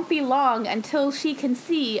 "It won't be long until she can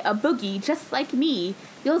see a boogie just like me.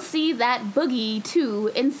 You'll see that boogie,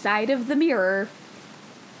 too, inside of the mirror."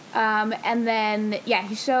 And then,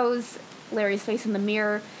 he shows Larry's face in the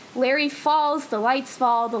mirror. Larry falls, the lights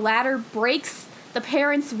fall, the ladder breaks the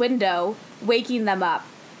parents' window, waking them up.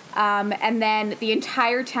 And then the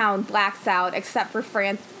entire town blacks out except for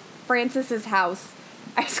Francis's house.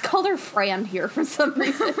 I just called her Fran here for some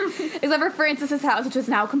reason. Except for Francis's house, which is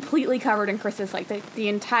now completely covered in Christmas lights. The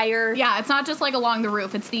entire... Yeah, it's not just, like, along the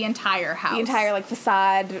roof. It's the entire house. The entire, like,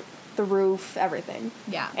 facade, the roof, everything.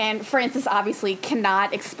 Yeah. And Francis obviously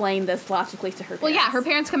cannot explain this logically to her parents. Well, yeah, her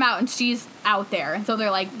parents come out, and she's out there. And so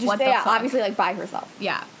they're like, what the fuck? Obviously, like, by herself.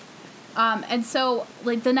 Yeah. And so,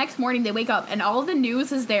 like, the next morning they wake up and all the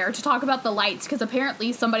news is there to talk about the lights because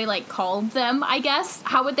apparently somebody, like, called them, I guess.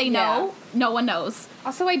 How would they know? No one knows.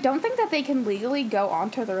 Also, I don't think that they can legally go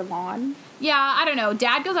onto their lawn. Yeah, I don't know.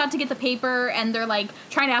 Dad goes out to get the paper and they're, like,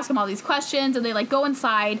 trying to ask him all these questions and they, like, go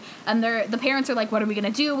inside and the parents are like, what are we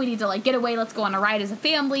going to do? We need to, like, get away. Let's go on a ride as a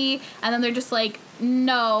family. And then they're just like,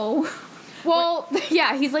 no. Well,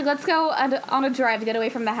 yeah, he's like, let's go on a drive to get away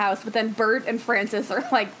from the house. But then Bert and Francis are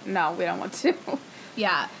like, no, we don't want to.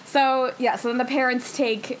 Yeah. So then the parents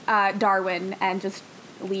take Darwin and just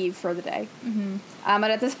leave for the day. Mm-hmm. And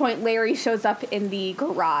at this point, Larry shows up in the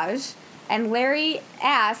garage. And Larry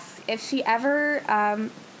asks if she ever...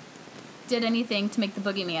 did anything to make the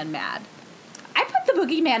boogeyman mad. I put the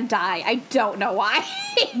boogeyman die. I don't know why.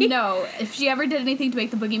 No, if she ever did anything to make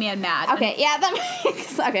the boogeyman mad. Okay, yeah, that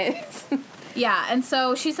makes... Okay. Yeah, and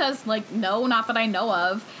so she says, like, no, not that I know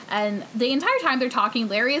of. And the entire time they're talking,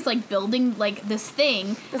 Larry is, like, building, like, this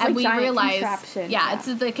thing. This, and like, we realize... contraption. Yeah,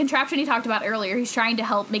 it's the contraption he talked about earlier. He's trying to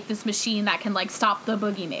help make this machine that can, like, stop the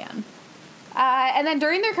boogeyman. And then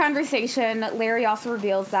during their conversation, Larry also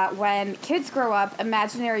reveals that when kids grow up,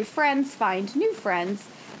 imaginary friends find new friends.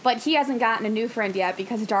 But he hasn't gotten a new friend yet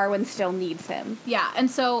because Darwin still needs him. Yeah, and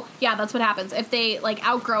so, yeah, that's what happens. If they, like,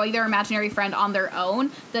 outgrow their imaginary friend on their own,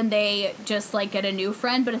 then they just, like, get a new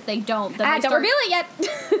friend. But if they don't, then don't reveal it yet.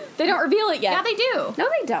 They don't reveal it yet. Yeah, they do. No,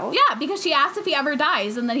 they don't. Yeah, because she asks if he ever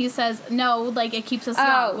dies, and then he says, no, like, it keeps us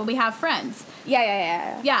young when we have friends.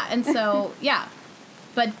 Yeah. Yeah, and so, yeah.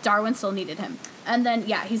 But Darwin still needed him. And then,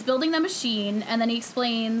 yeah, he's building the machine, and then he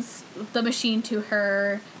explains the machine to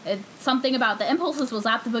her. It's something about the impulses will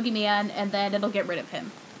zap the boogeyman, and then it'll get rid of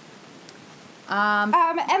him.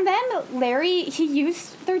 And then Larry, he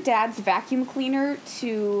used their dad's vacuum cleaner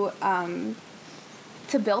to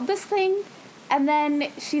build this thing. And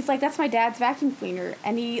then she's like, that's my dad's vacuum cleaner.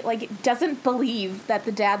 And he, like, doesn't believe that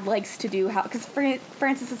the dad likes to do because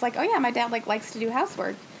Francis is like, oh, yeah, my dad, like, likes to do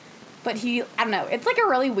housework. But he, I don't know, it's, like, a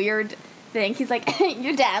really weird thing. He's like,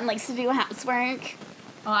 your dad likes to do housework.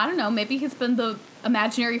 Oh, I don't know. Maybe he's been the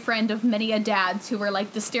imaginary friend of many a dads who were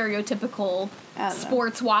like the stereotypical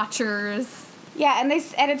sports watchers. Yeah, and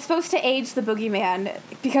it's supposed to age the boogeyman,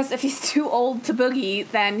 because if he's too old to boogie,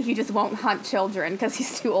 then he just won't hunt children because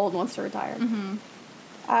he's too old and wants to retire. Mm-hmm.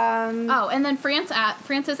 And then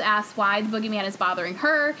Frances asks why the boogeyman is bothering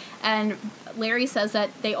her, and Larry says that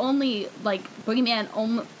they only, like, boogeyman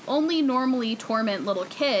only normally torment little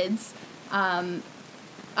kids. And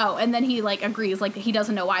then he, like, agrees, like, he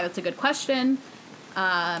doesn't know why. That's a good question.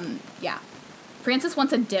 Yeah. Frances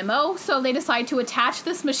wants a demo, so they decide to attach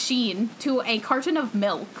this machine to a carton of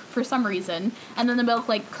milk for some reason, and then the milk,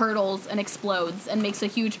 like, curdles and explodes and makes a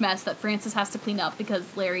huge mess that Frances has to clean up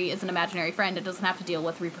because Larry is an imaginary friend and doesn't have to deal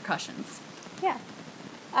with repercussions. Yeah.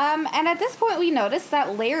 And at this point we notice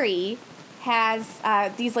that Larry has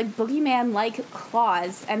these, like, boogeyman-like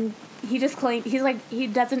claws, and he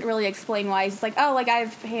doesn't really explain why. He's like, oh, like, I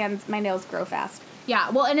have hands, my nails grow fast.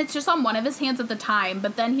 Yeah, well, and it's just on one of his hands at the time,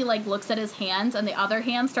 but then he, like, looks at his hands, and the other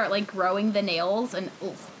hands start, like, growing the nails, and,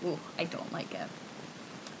 I don't like it.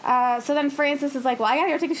 So then Frances is like, well, I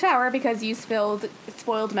gotta go take a shower because you spilled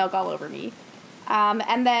spoiled milk all over me.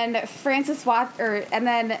 And then after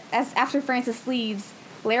Frances leaves,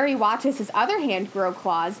 Larry watches his other hand grow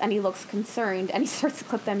claws, and he looks concerned, and he starts to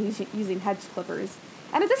clip them using hedge clippers.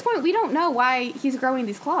 And at this point, we don't know why he's growing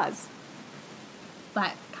these claws.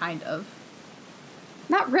 But, kind of.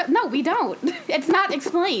 No, we don't. It's not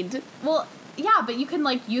explained. Well, yeah, but you can,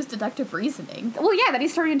 like, use deductive reasoning. Well, yeah, that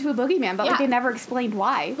he's turning into a boogeyman, but, like, they never explained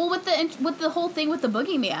why. Well, with the whole thing with the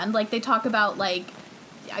boogeyman, like, they talk about, like,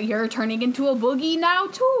 you're turning into a boogie now,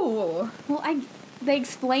 too. Well, they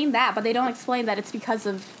explain that, but they don't explain that it's because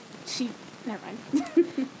of never mind.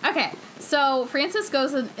 Okay, so Frances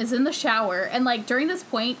is in the shower, and, like, during this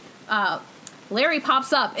point, Larry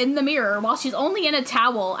pops up in the mirror while she's only in a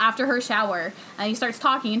towel after her shower, and he starts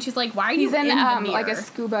talking, and she's like, why are you in the mirror? Like a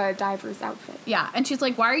scuba diver's outfit. Yeah, and she's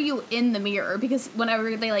like, why are you in the mirror? Because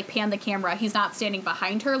whenever they, like, pan the camera, he's not standing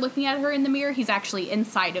behind her looking at her in the mirror, he's actually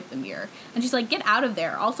inside of the mirror. And she's like, get out of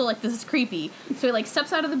there. Also, like, this is creepy. So he, like,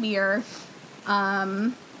 steps out of the mirror,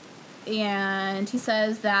 and he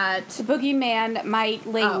says that the boogeyman might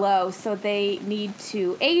lay low, so they need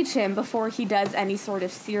to age him before he does any sort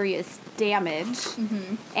of serious damage.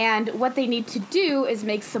 Mm-hmm. And what they need to do is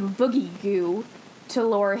make some boogie goo to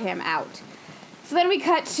lure him out. So then we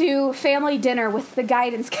cut to family dinner with the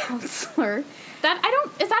guidance counselor. Is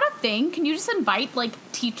that a thing? Can you just invite, like,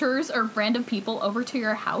 teachers or random people over to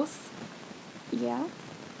your house? Yeah.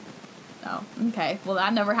 Oh, okay. Well,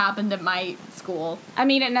 that never happened at my school. I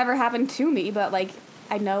mean, it never happened to me, but, like,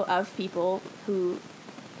 I know of people who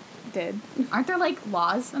did. Aren't there, like,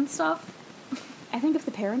 laws and stuff? I think if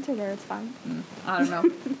the parents are there, it's fine. I don't know.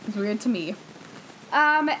 It's weird to me.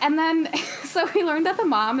 And then, so we learned that the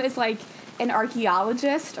mom is, like, an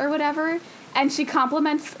archaeologist or whatever, and she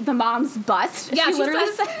compliments the mom's bust. Yeah, she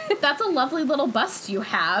literally says, that's a lovely little bust you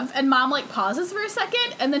have. And Mom, like, pauses for a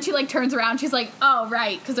second, and then she, like, turns around. She's like, oh,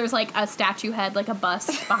 right, because there's, like, a statue head, like a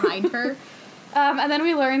bust behind her. And then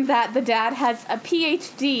we learned that the dad has a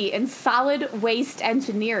PhD in solid waste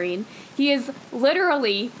engineering. He is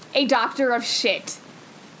literally a doctor of shit.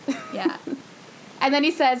 Yeah. And then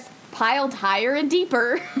he says, piled higher and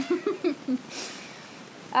deeper.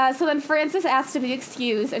 So then Frances asks to be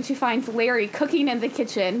excused, and she finds Larry cooking in the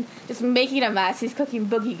kitchen, just making a mess. He's cooking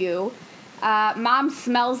boogie goo. Mom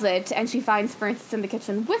smells it, and she finds Frances in the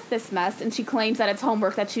kitchen with this mess, and she claims that it's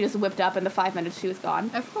homework that she just whipped up in the 5 minutes she was gone.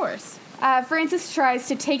 Of course. Frances tries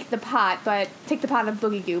to take the pot of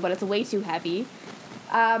boogie goo, but it's way too heavy.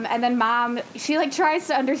 And then Mom, she, like, tries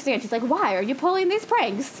to understand. She's like, why are you pulling these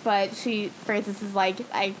pranks? But Frances is like,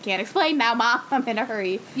 I can't explain now, Mom. I'm in a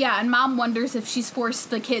hurry. Yeah, and Mom wonders if she's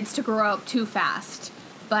forced the kids to grow up too fast.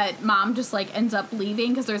 But Mom just, like, ends up leaving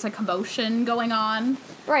because there's a commotion going on.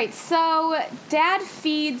 Right, so Dad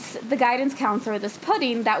feeds the guidance counselor this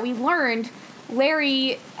pudding that we learned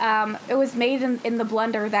Larry, it was made in the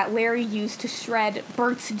blender that Larry used to shred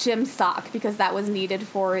Bert's gym sock because that was needed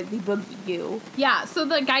for the boogie goo. Yeah, so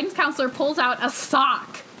the guidance counselor pulls out a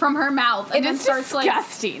sock from her mouth and then starts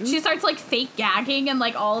disgusting. She starts like fake gagging and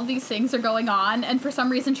like all of these things are going on, and for some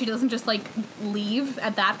reason she doesn't just like leave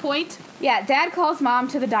at that point. Yeah, Dad calls Mom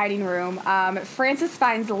to the dining room. Frances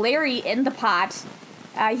finds Larry in the pot.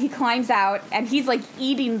 He climbs out and he's like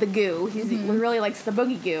eating the goo. He really likes the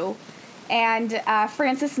boogie goo. And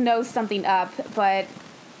Frances knows something up, but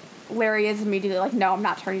Larry is immediately like, no, I'm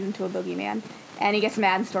not turning into a boogeyman. And he gets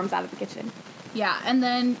mad and storms out of the kitchen. Yeah, and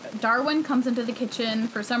then Darwin comes into the kitchen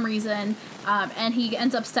for some reason, and he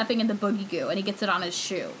ends up stepping in the boogie goo, and he gets it on his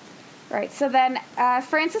shoe. Right, so then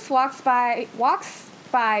Frances walks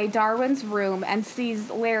by Darwin's room and sees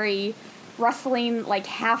Larry rustling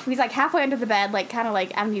he's halfway under the bed, kind of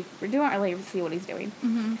like, we don't really see what he's doing.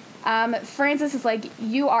 Mm-hmm. Frances is like,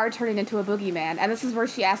 you are turning into a boogeyman, and this is where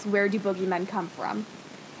she asks, where do boogeymen come from?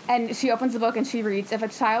 And she opens the book and she reads, if a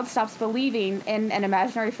child stops believing in an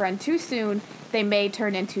imaginary friend too soon, they may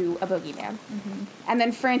turn into a boogeyman. Mm-hmm. And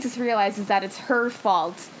then Frances realizes that it's her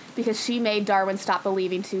fault because she made Darwin stop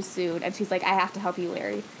believing too soon, and she's like, I have to help you,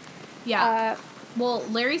 Larry. Yeah. Well,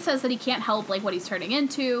 Larry says that he can't help, what he's turning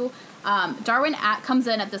into. Darwin comes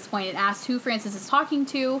in at this point and asks who Frances is talking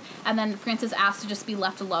to, and then Frances asks to just be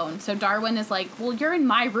left alone. So Darwin is like, well, you're in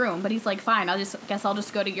my room, but he's like, fine, I'll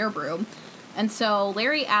just go to your room. And so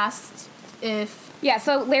Larry asked if... Yeah,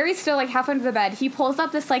 so Larry's still, half under the bed. He pulls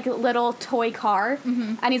up this, little toy car,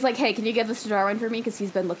 mm-hmm. and he's like, hey, can you give this to Darwin for me? Because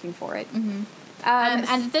he's been looking for it. Mm-hmm. And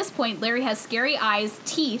at this point, Larry has scary eyes,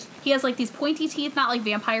 teeth. He has, these pointy teeth, not like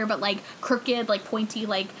vampire, but, crooked, pointy,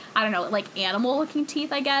 I don't know, animal-looking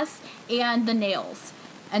teeth, I guess, and the nails.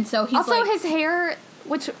 And so he's also, his hair,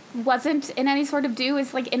 which wasn't in any sort of do,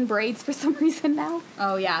 is, in braids for some reason now.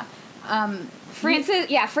 Oh, yeah.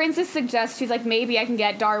 Frances suggests, she's like, maybe I can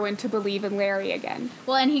get Darwin to believe in Larry again.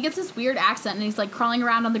 Well, and he gets this weird accent, and he's, crawling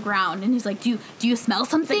around on the ground, and he's like, do you smell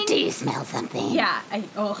something? Like, do you smell something? Yeah. I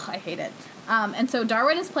hate it. And so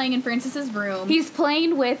Darwin is playing in Frances's room. He's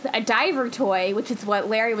playing with a diver toy, which is what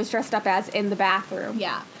Larry was dressed up as in the bathroom.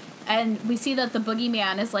 Yeah. And we see that the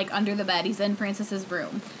boogeyman is, under the bed. He's in Frances's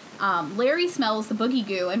room. Larry smells the boogie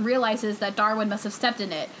goo and realizes that Darwin must have stepped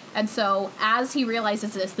in it. And so, as he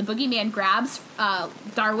realizes this, the boogeyman grabs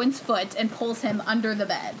Darwin's foot and pulls him under the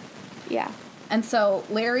bed. Yeah. And so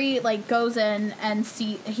Larry, goes in and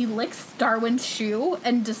he licks Darwin's shoe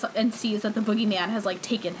and sees that the boogeyman has,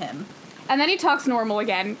 taken him. And then he talks normal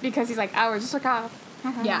again because he's like, oh, we're just off.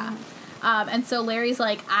 Yeah. And so Larry's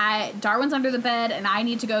like, Darwin's under the bed and I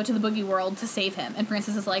need to go to the boogie world to save him. And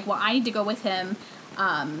Frances is like, well, I need to go with him.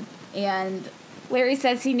 And Larry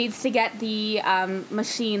says he needs to get the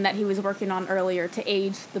machine that he was working on earlier to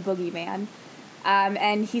age the boogeyman.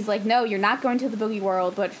 And he's like, no, you're not going to the boogie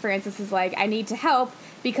world. But Frances is like, I need to help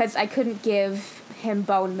because I couldn't give him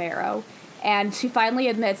bone marrow. And she finally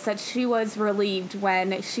admits that she was relieved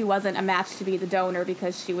when she wasn't a match to be the donor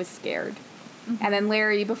because she was scared. Mm-hmm. And then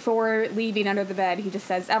Larry, before leaving under the bed, he just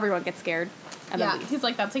says, everyone gets scared. And then leaves. He's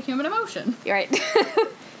like, that's a human emotion. You're right.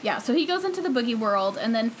 Yeah, so he goes into the boogie world,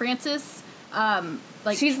 and then Frances,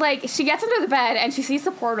 she's like, she gets under the bed, and she sees the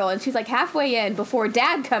portal, and she's, halfway in before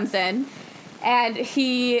Dad comes in, and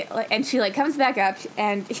she comes back up,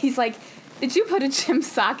 and he's like, did you put a gym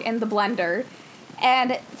sock in the blender?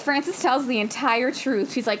 And Frances tells the entire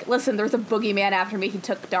truth. She's like, listen, there's a boogeyman after me. He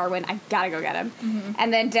took Darwin. I gotta go get him. Mm-hmm.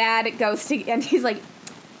 And then Dad goes and he's like,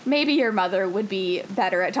 maybe your mother would be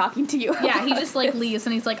better at talking to you. Yeah, he just, leaves,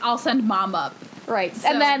 and he's like, I'll send Mom up. Right. So,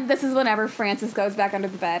 and then this is whenever Frances goes back under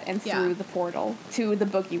the bed and through the portal to the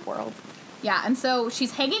boogie world. Yeah, and so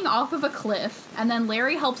she's hanging off of a cliff, and then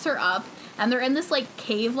Larry helps her up, and they're in this,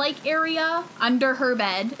 cave-like area under her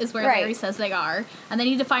bed is where Larry says they are, and they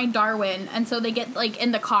need to find Darwin, and so they get,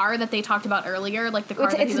 in the car that they talked about earlier, the car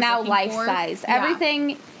that he was now looking life-size. Yeah.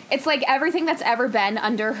 Everything, it's everything that's ever been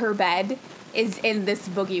under her bed is in this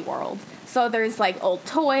boogie world. So there's, old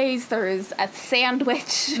toys, there's a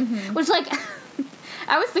sandwich, mm-hmm. which,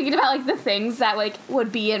 I was thinking about, the things that,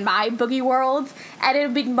 would be in my boogie world, and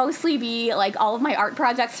it would mostly be, all of my art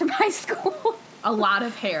projects from high school. A lot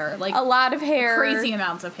of hair. A lot of hair. Crazy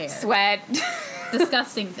amounts of hair. Sweat.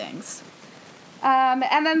 Disgusting things.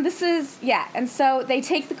 And then and so they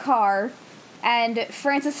take the car, and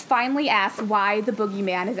Frances finally asks why the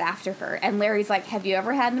boogeyman is after her. And Larry's like, have you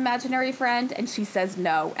ever had an imaginary friend? And she says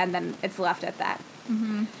no, and then it's left at that.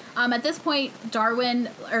 Mm-hmm. At this point,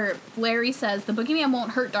 Larry says the boogeyman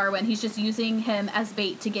won't hurt Darwin. He's just using him as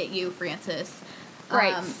bait to get you, Frances.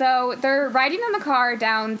 Right. So they're riding in the car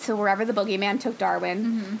down to wherever the boogeyman took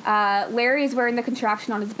Darwin. Mm-hmm. Larry is wearing the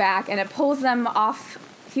contraption on his back, and it pulls them off.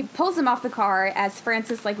 He pulls them off the car as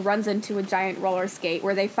Frances runs into a giant roller skate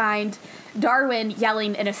where they find Darwin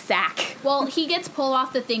yelling in a sack. Well, he gets pulled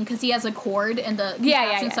off the thing because he has a cord and the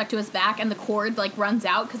contraption stuck to his back, and the cord runs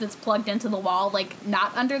out because it's plugged into the wall,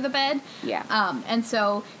 not under the bed. Yeah. And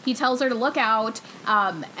so he tells her to look out,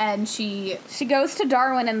 and she goes to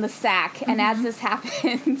Darwin in the sack, mm-hmm. and as this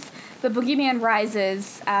happens, the boogeyman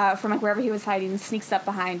rises from wherever he was hiding and sneaks up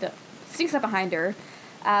behind her.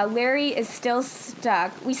 Larry is still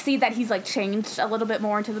stuck. We see that he's changed a little bit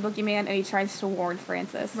more into the boogeyman, and he tries to warn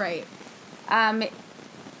Frances. Right.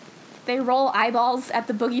 They roll eyeballs at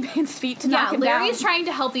the boogeyman's feet to knock him down. Larry's trying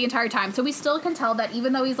to help the entire time, so we still can tell that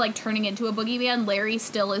even though he's, like, turning into a boogeyman, Larry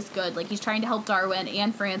still is good. Like, he's trying to help Darwin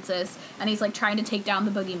and Francis, and he's, like, trying to take down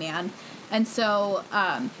the boogeyman. And so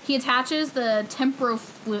he attaches the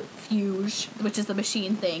tempofuge, which is the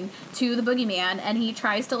machine thing, to the boogeyman, and he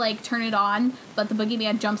tries to, like, turn it on, but the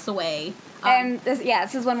boogeyman jumps away. And this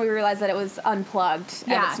is when we realized that it was unplugged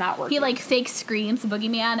and it's not working. He, like, fake screams, the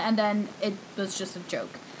boogeyman, and then it was just a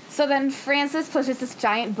joke. So then Francis pushes this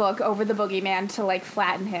giant book over the boogeyman to, like,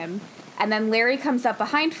 flatten him. And then Larry comes up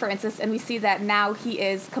behind Francis, and we see that now he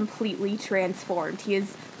is completely transformed. He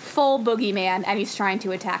is full boogeyman, and he's trying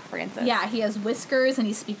to attack Francis. Yeah, he has whiskers, and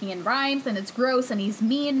he's speaking in rhymes, and it's gross, and he's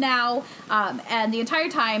mean now. And the entire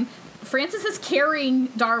time, Francis is carrying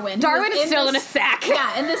Darwin. Darwin is still in a sack.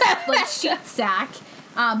 Yeah, in this, like, sheet sack.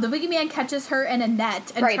 The boogeyman catches her in a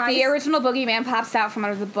net. And right, the original boogeyman pops out from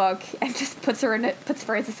under the book and just puts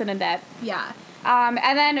Francis in a net. Yeah.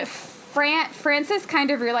 And then Francis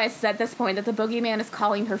kind of realizes at this point that the boogeyman is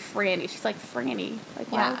calling her Franny. She's like, Franny.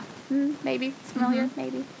 Like, wow. Yeah. Maybe. It's familiar.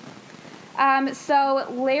 Maybe. So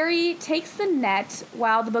Larry takes the net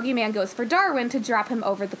while the boogeyman goes for Darwin to drop him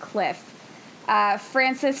over the cliff.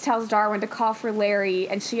 Francis tells Darwin to call for Larry,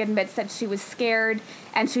 and she admits that she was scared,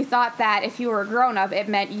 and she thought that if you were a grown-up, it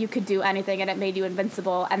meant you could do anything, and it made you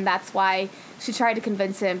invincible, and that's why she tried to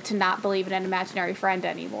convince him to not believe in an imaginary friend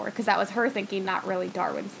anymore, because that was her thinking, not really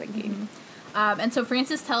Darwin's thinking. And so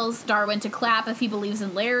Francis tells Darwin to clap if he believes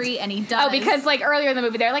in Larry, and he does. Oh, because, like, earlier in the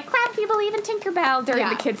movie, they're like, clap if you believe in Tinkerbell during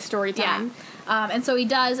the kids' story time. Yeah. And so he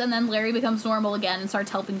does, and then Larry becomes normal again and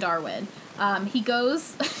starts helping Darwin. He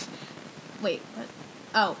goes... Wait, what?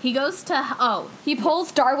 Oh, he goes to... he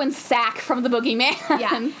pulls Darwin's sack from the boogeyman.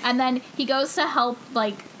 Yeah, and then he goes to help,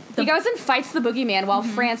 like... He goes and fights the boogeyman while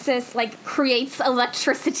Francis, like, creates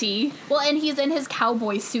electricity. Well, and he's in his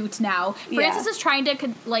cowboy suit now. Francis is trying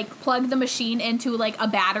to, like, plug the machine into, like, a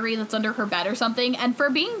battery that's under her bed or something, and for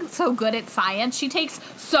being so good at science, she takes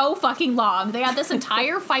so fucking long. They have this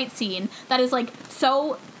entire fight scene that is, like,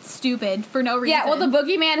 so stupid for no reason. Yeah, well, the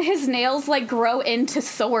boogeyman, his nails, like, grow into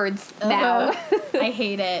swords now. I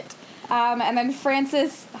hate it. And then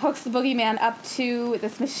Francis hooks the boogeyman up to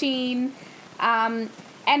this machine.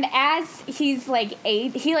 And as he's, like,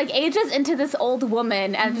 he ages into this old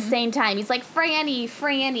woman at the same time. He's like,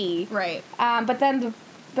 Franny. Right. But then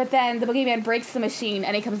the boogeyman breaks the machine,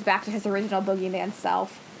 and he comes back to his original boogeyman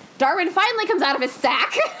self. Darwin finally comes out of his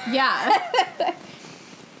sack. Yeah.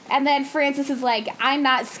 And then Francis is like, I'm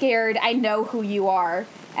not scared. I know who you are.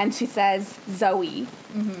 And she says, Zoe.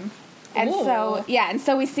 Mm-hmm. And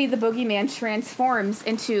so we see the boogeyman transforms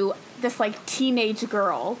into this, like, teenage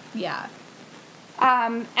girl. Yeah.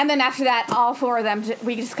 And then after that, all four of them,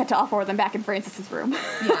 we just cut to all four of them back in Francis's room.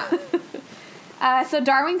 Yeah. So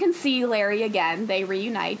Darwin can see Larry again. They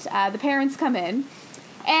reunite. The parents come in.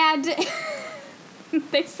 And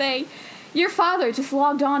they say, your father just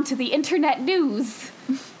logged on to the internet news.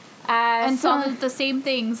 And so the same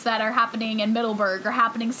things that are happening in Middleburg are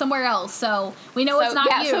happening somewhere else. So we know it's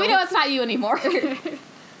not you. So we know it's not you anymore.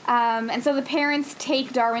 And so the parents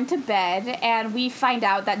take Darwin to bed, and we find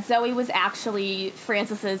out that Zoe was actually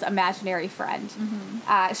Francis's imaginary friend.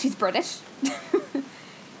 Mm-hmm. She's British.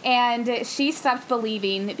 And she stopped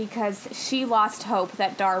believing because she lost hope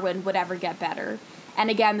that Darwin would ever get better. And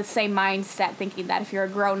again, the same mindset, thinking that if you're a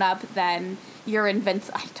grown-up, then you're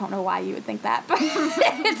invincible. I don't know why you would think that, but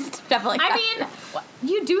it's definitely... I mean,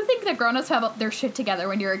 you do think that grown-ups have their shit together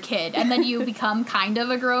when you're a kid, and then you become kind of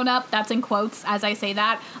a grown-up. That's in quotes as I say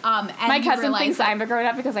that. And my cousin thinks I'm a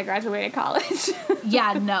grown-up because I graduated college.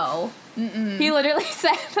 Yeah, no. Mm-mm. He literally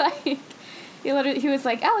said, like... He was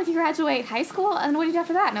like, oh, like you graduate high school, and what do you do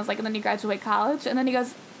after that? And I was like, and then you graduate college, and then he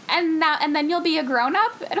goes, and then you'll be a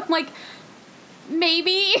grown-up? And I'm like...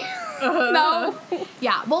 Maybe. No.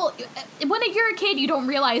 Yeah, well, when you're a kid, you don't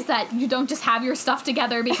realize that you don't just have your stuff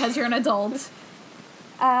together because you're an adult.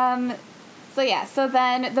 So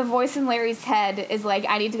then the voice in Larry's head is like,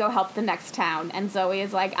 I need to go help the next town. And Zoe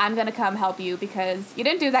is like, I'm going to come help you because you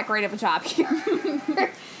didn't do that great of a job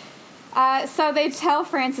here. So they tell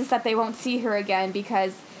Francis that they won't see her again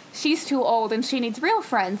because she's too old and she needs real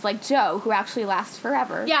friends like Joe, who actually lasts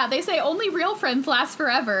forever. Yeah, they say only real friends last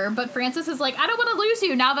forever, but Francis is like, I don't want to lose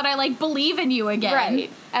you now that I, like, believe in you again. Right.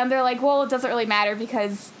 And they're like, well, it doesn't really matter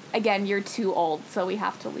because, again, you're too old, so we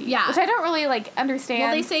have to leave. Yeah. Which I don't really, like, understand.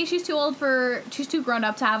 Well, they say she's too grown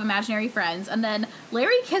up to have imaginary friends, and then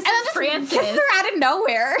Larry kisses Francis. Kisses her out of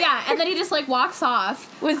nowhere. Yeah, and then he just, like, walks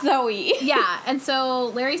off. With Zoe. Yeah, and so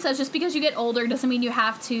Larry says just because you get older doesn't mean you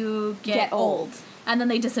have to get old. And then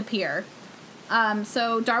they disappear.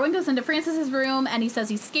 So Darwin goes into Frances's room, and he says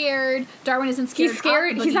he's scared. Darwin isn't scared. He's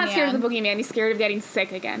scared. He's not scared of the boogeyman. boogeyman. He's scared of getting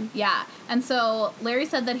sick again. Yeah. And so Larry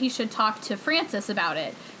said that he should talk to Frances about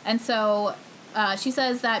it. And so she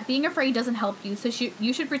says that being afraid doesn't help you, so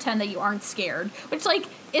you should pretend that you aren't scared. Which, like,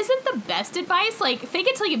 isn't the best advice. Like, fake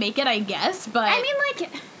it till you make it, I guess. But I mean, like,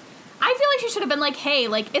 I feel like she should have been like, hey,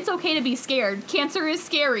 like, it's okay to be scared. Cancer is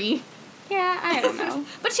scary. yeah, I don't know.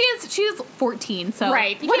 But she's 14, so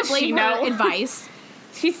Right. you What can't does she blame her know? advice.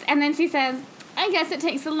 And then she says, I guess it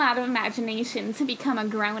takes a lot of imagination to become a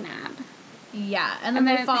grown-up. Yeah, and then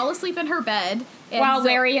they fall asleep in her bed. And While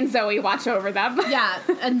Larry and Zoe watch over them. Yeah,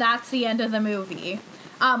 and that's the end of the movie.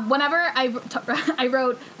 Whenever I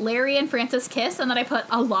wrote Larry and Frances kiss, and then I put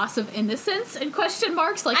a loss of innocence in question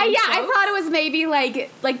marks. Like, I thought it was maybe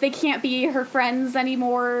like they can't be her friends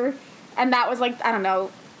anymore, and that was like, I don't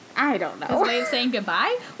know. His way of saying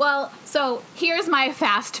goodbye? Well, so here's my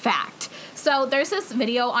fast fact. So there's this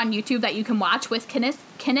video on YouTube that you can watch with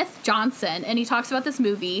Kenneth Johnson, and he talks about this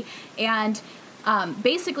movie, and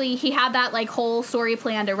basically he had that, like, whole story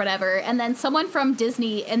planned or whatever, and then someone from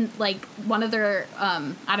Disney and, like, one of their,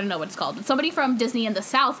 I don't know what it's called, but somebody from Disney in the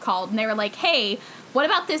South called, and they were like, hey, what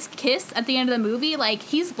about this kiss at the end of the movie? Like,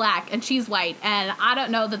 he's black and she's white, and I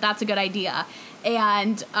don't know that that's a good idea.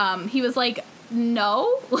 And he was like,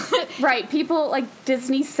 no. Right, people like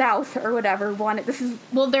Disney South or whatever wanted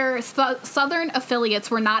well, their southern affiliates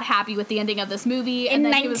were not happy with the ending of this movie in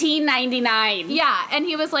 1999. Yeah, and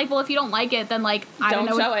he was like, well, if you don't like it, then, like, I don't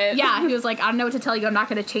know. Don't show it. Yeah, he was like, I don't know what to tell you. I'm not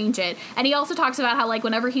going to change it. And he also talks about how, like,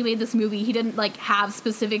 whenever he made this movie, he didn't, like, have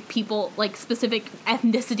specific people, like, specific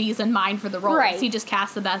ethnicities in mind for the roles. Right. He just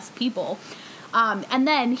cast the best people. And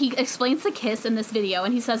then he explains the kiss in this video,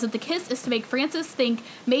 and he says that the kiss is to make Frances think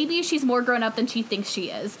maybe she's more grown up than she thinks she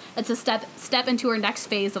is. It's a step into her next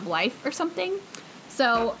phase of life or something.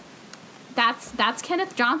 So that's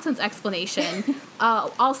Kenneth Johnson's explanation.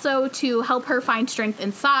 Also to help her find strength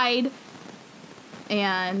inside.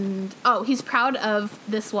 And he's proud of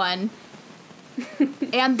this one.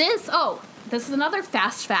 And this is another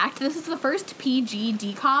fast fact. This is the first PG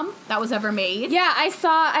DCOM that was ever made. Yeah,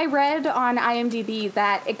 I read on IMDb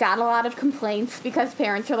that it got a lot of complaints because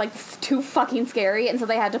parents are like, this is too fucking scary, and so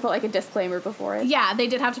they had to put like a disclaimer before it. Yeah, they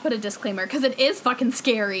did have to put a disclaimer because it is fucking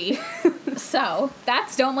scary. So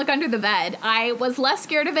that's Don't Look Under the Bed. I was less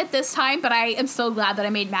scared of it this time, but I am so glad that I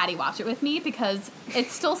made Maddie watch it with me because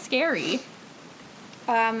it's still scary.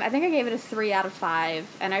 I think I gave it a 3 out of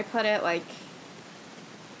 5, and I put it like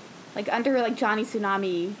under like Johnny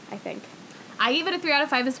Tsunami, I think. I gave it a 3 out of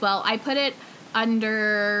 5 as well. I put it at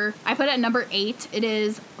number 8. It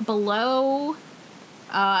is below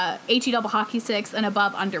HE Double Hockey 6 and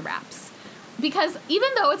above Under Wraps. Because even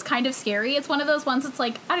though it's kind of scary, it's one of those ones that's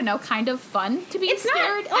like, I don't know, kind of fun to be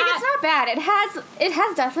scared at. It's not bad. It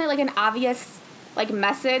has definitely like an obvious like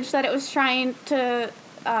message that it was trying to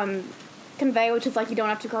convey, which is like you don't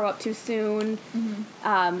have to grow up too soon,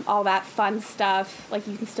 all that fun stuff. Like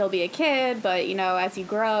you can still be a kid, but you know, as you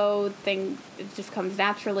grow, it just comes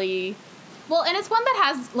naturally. Well, and it's one that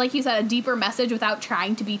has, like you said, a deeper message without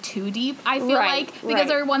trying to be too deep, I feel like. Because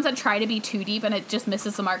there are ones that try to be too deep and it just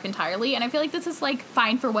misses the mark entirely. And I feel like this is, like,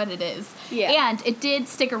 fine for what it is. Yeah. And it did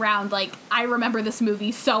stick around. Like, I remember this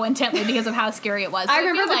movie so intently because of how scary it was. So I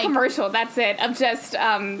remember the commercial, that's it, of just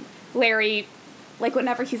Larry, like,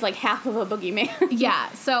 whenever he's, like, half of a boogeyman. Yeah,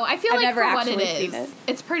 so I feel like for what it is,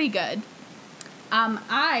 it's pretty good.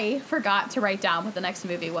 I forgot to write down what the next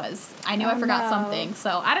movie was. I knew I forgot something, so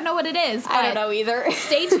I don't know what it is. I don't know either.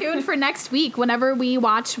 Stay tuned for next week whenever we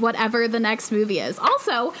watch whatever the next movie is.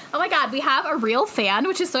 Also, oh my god, we have a real fan,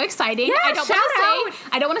 which is so exciting. Yeah,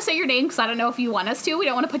 I don't want to say your name because I don't know if you want us to. We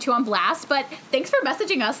don't want to put you on blast, but thanks for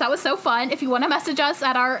messaging us. That was so fun. If you want to message us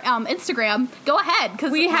at our Instagram, go ahead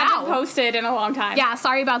because we haven't posted in a long time. Yeah,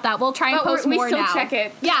 sorry about that. We'll try and post more now. We still check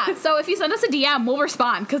it. Yeah, so if you send us a DM, we'll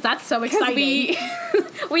respond because that's so exciting.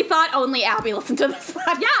 We thought only Abby listened to this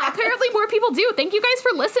podcast. Yeah, apparently more people do. Thank you guys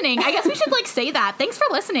for listening. I guess we should, like, say that. Thanks for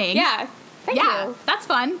listening. Yeah. Thank you. That's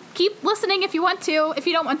fun. Keep listening if you want to. If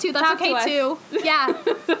you don't want to, that's Talk okay too.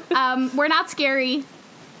 Yeah. We're not scary.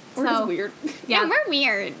 We're just weird. Yeah, we're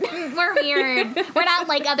weird. We're weird. We're not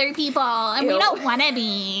like other people, and we don't want to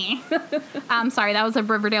be. Sorry, that was a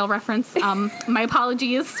Riverdale reference. My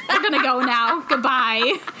apologies. We're gonna go now.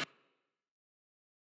 Goodbye.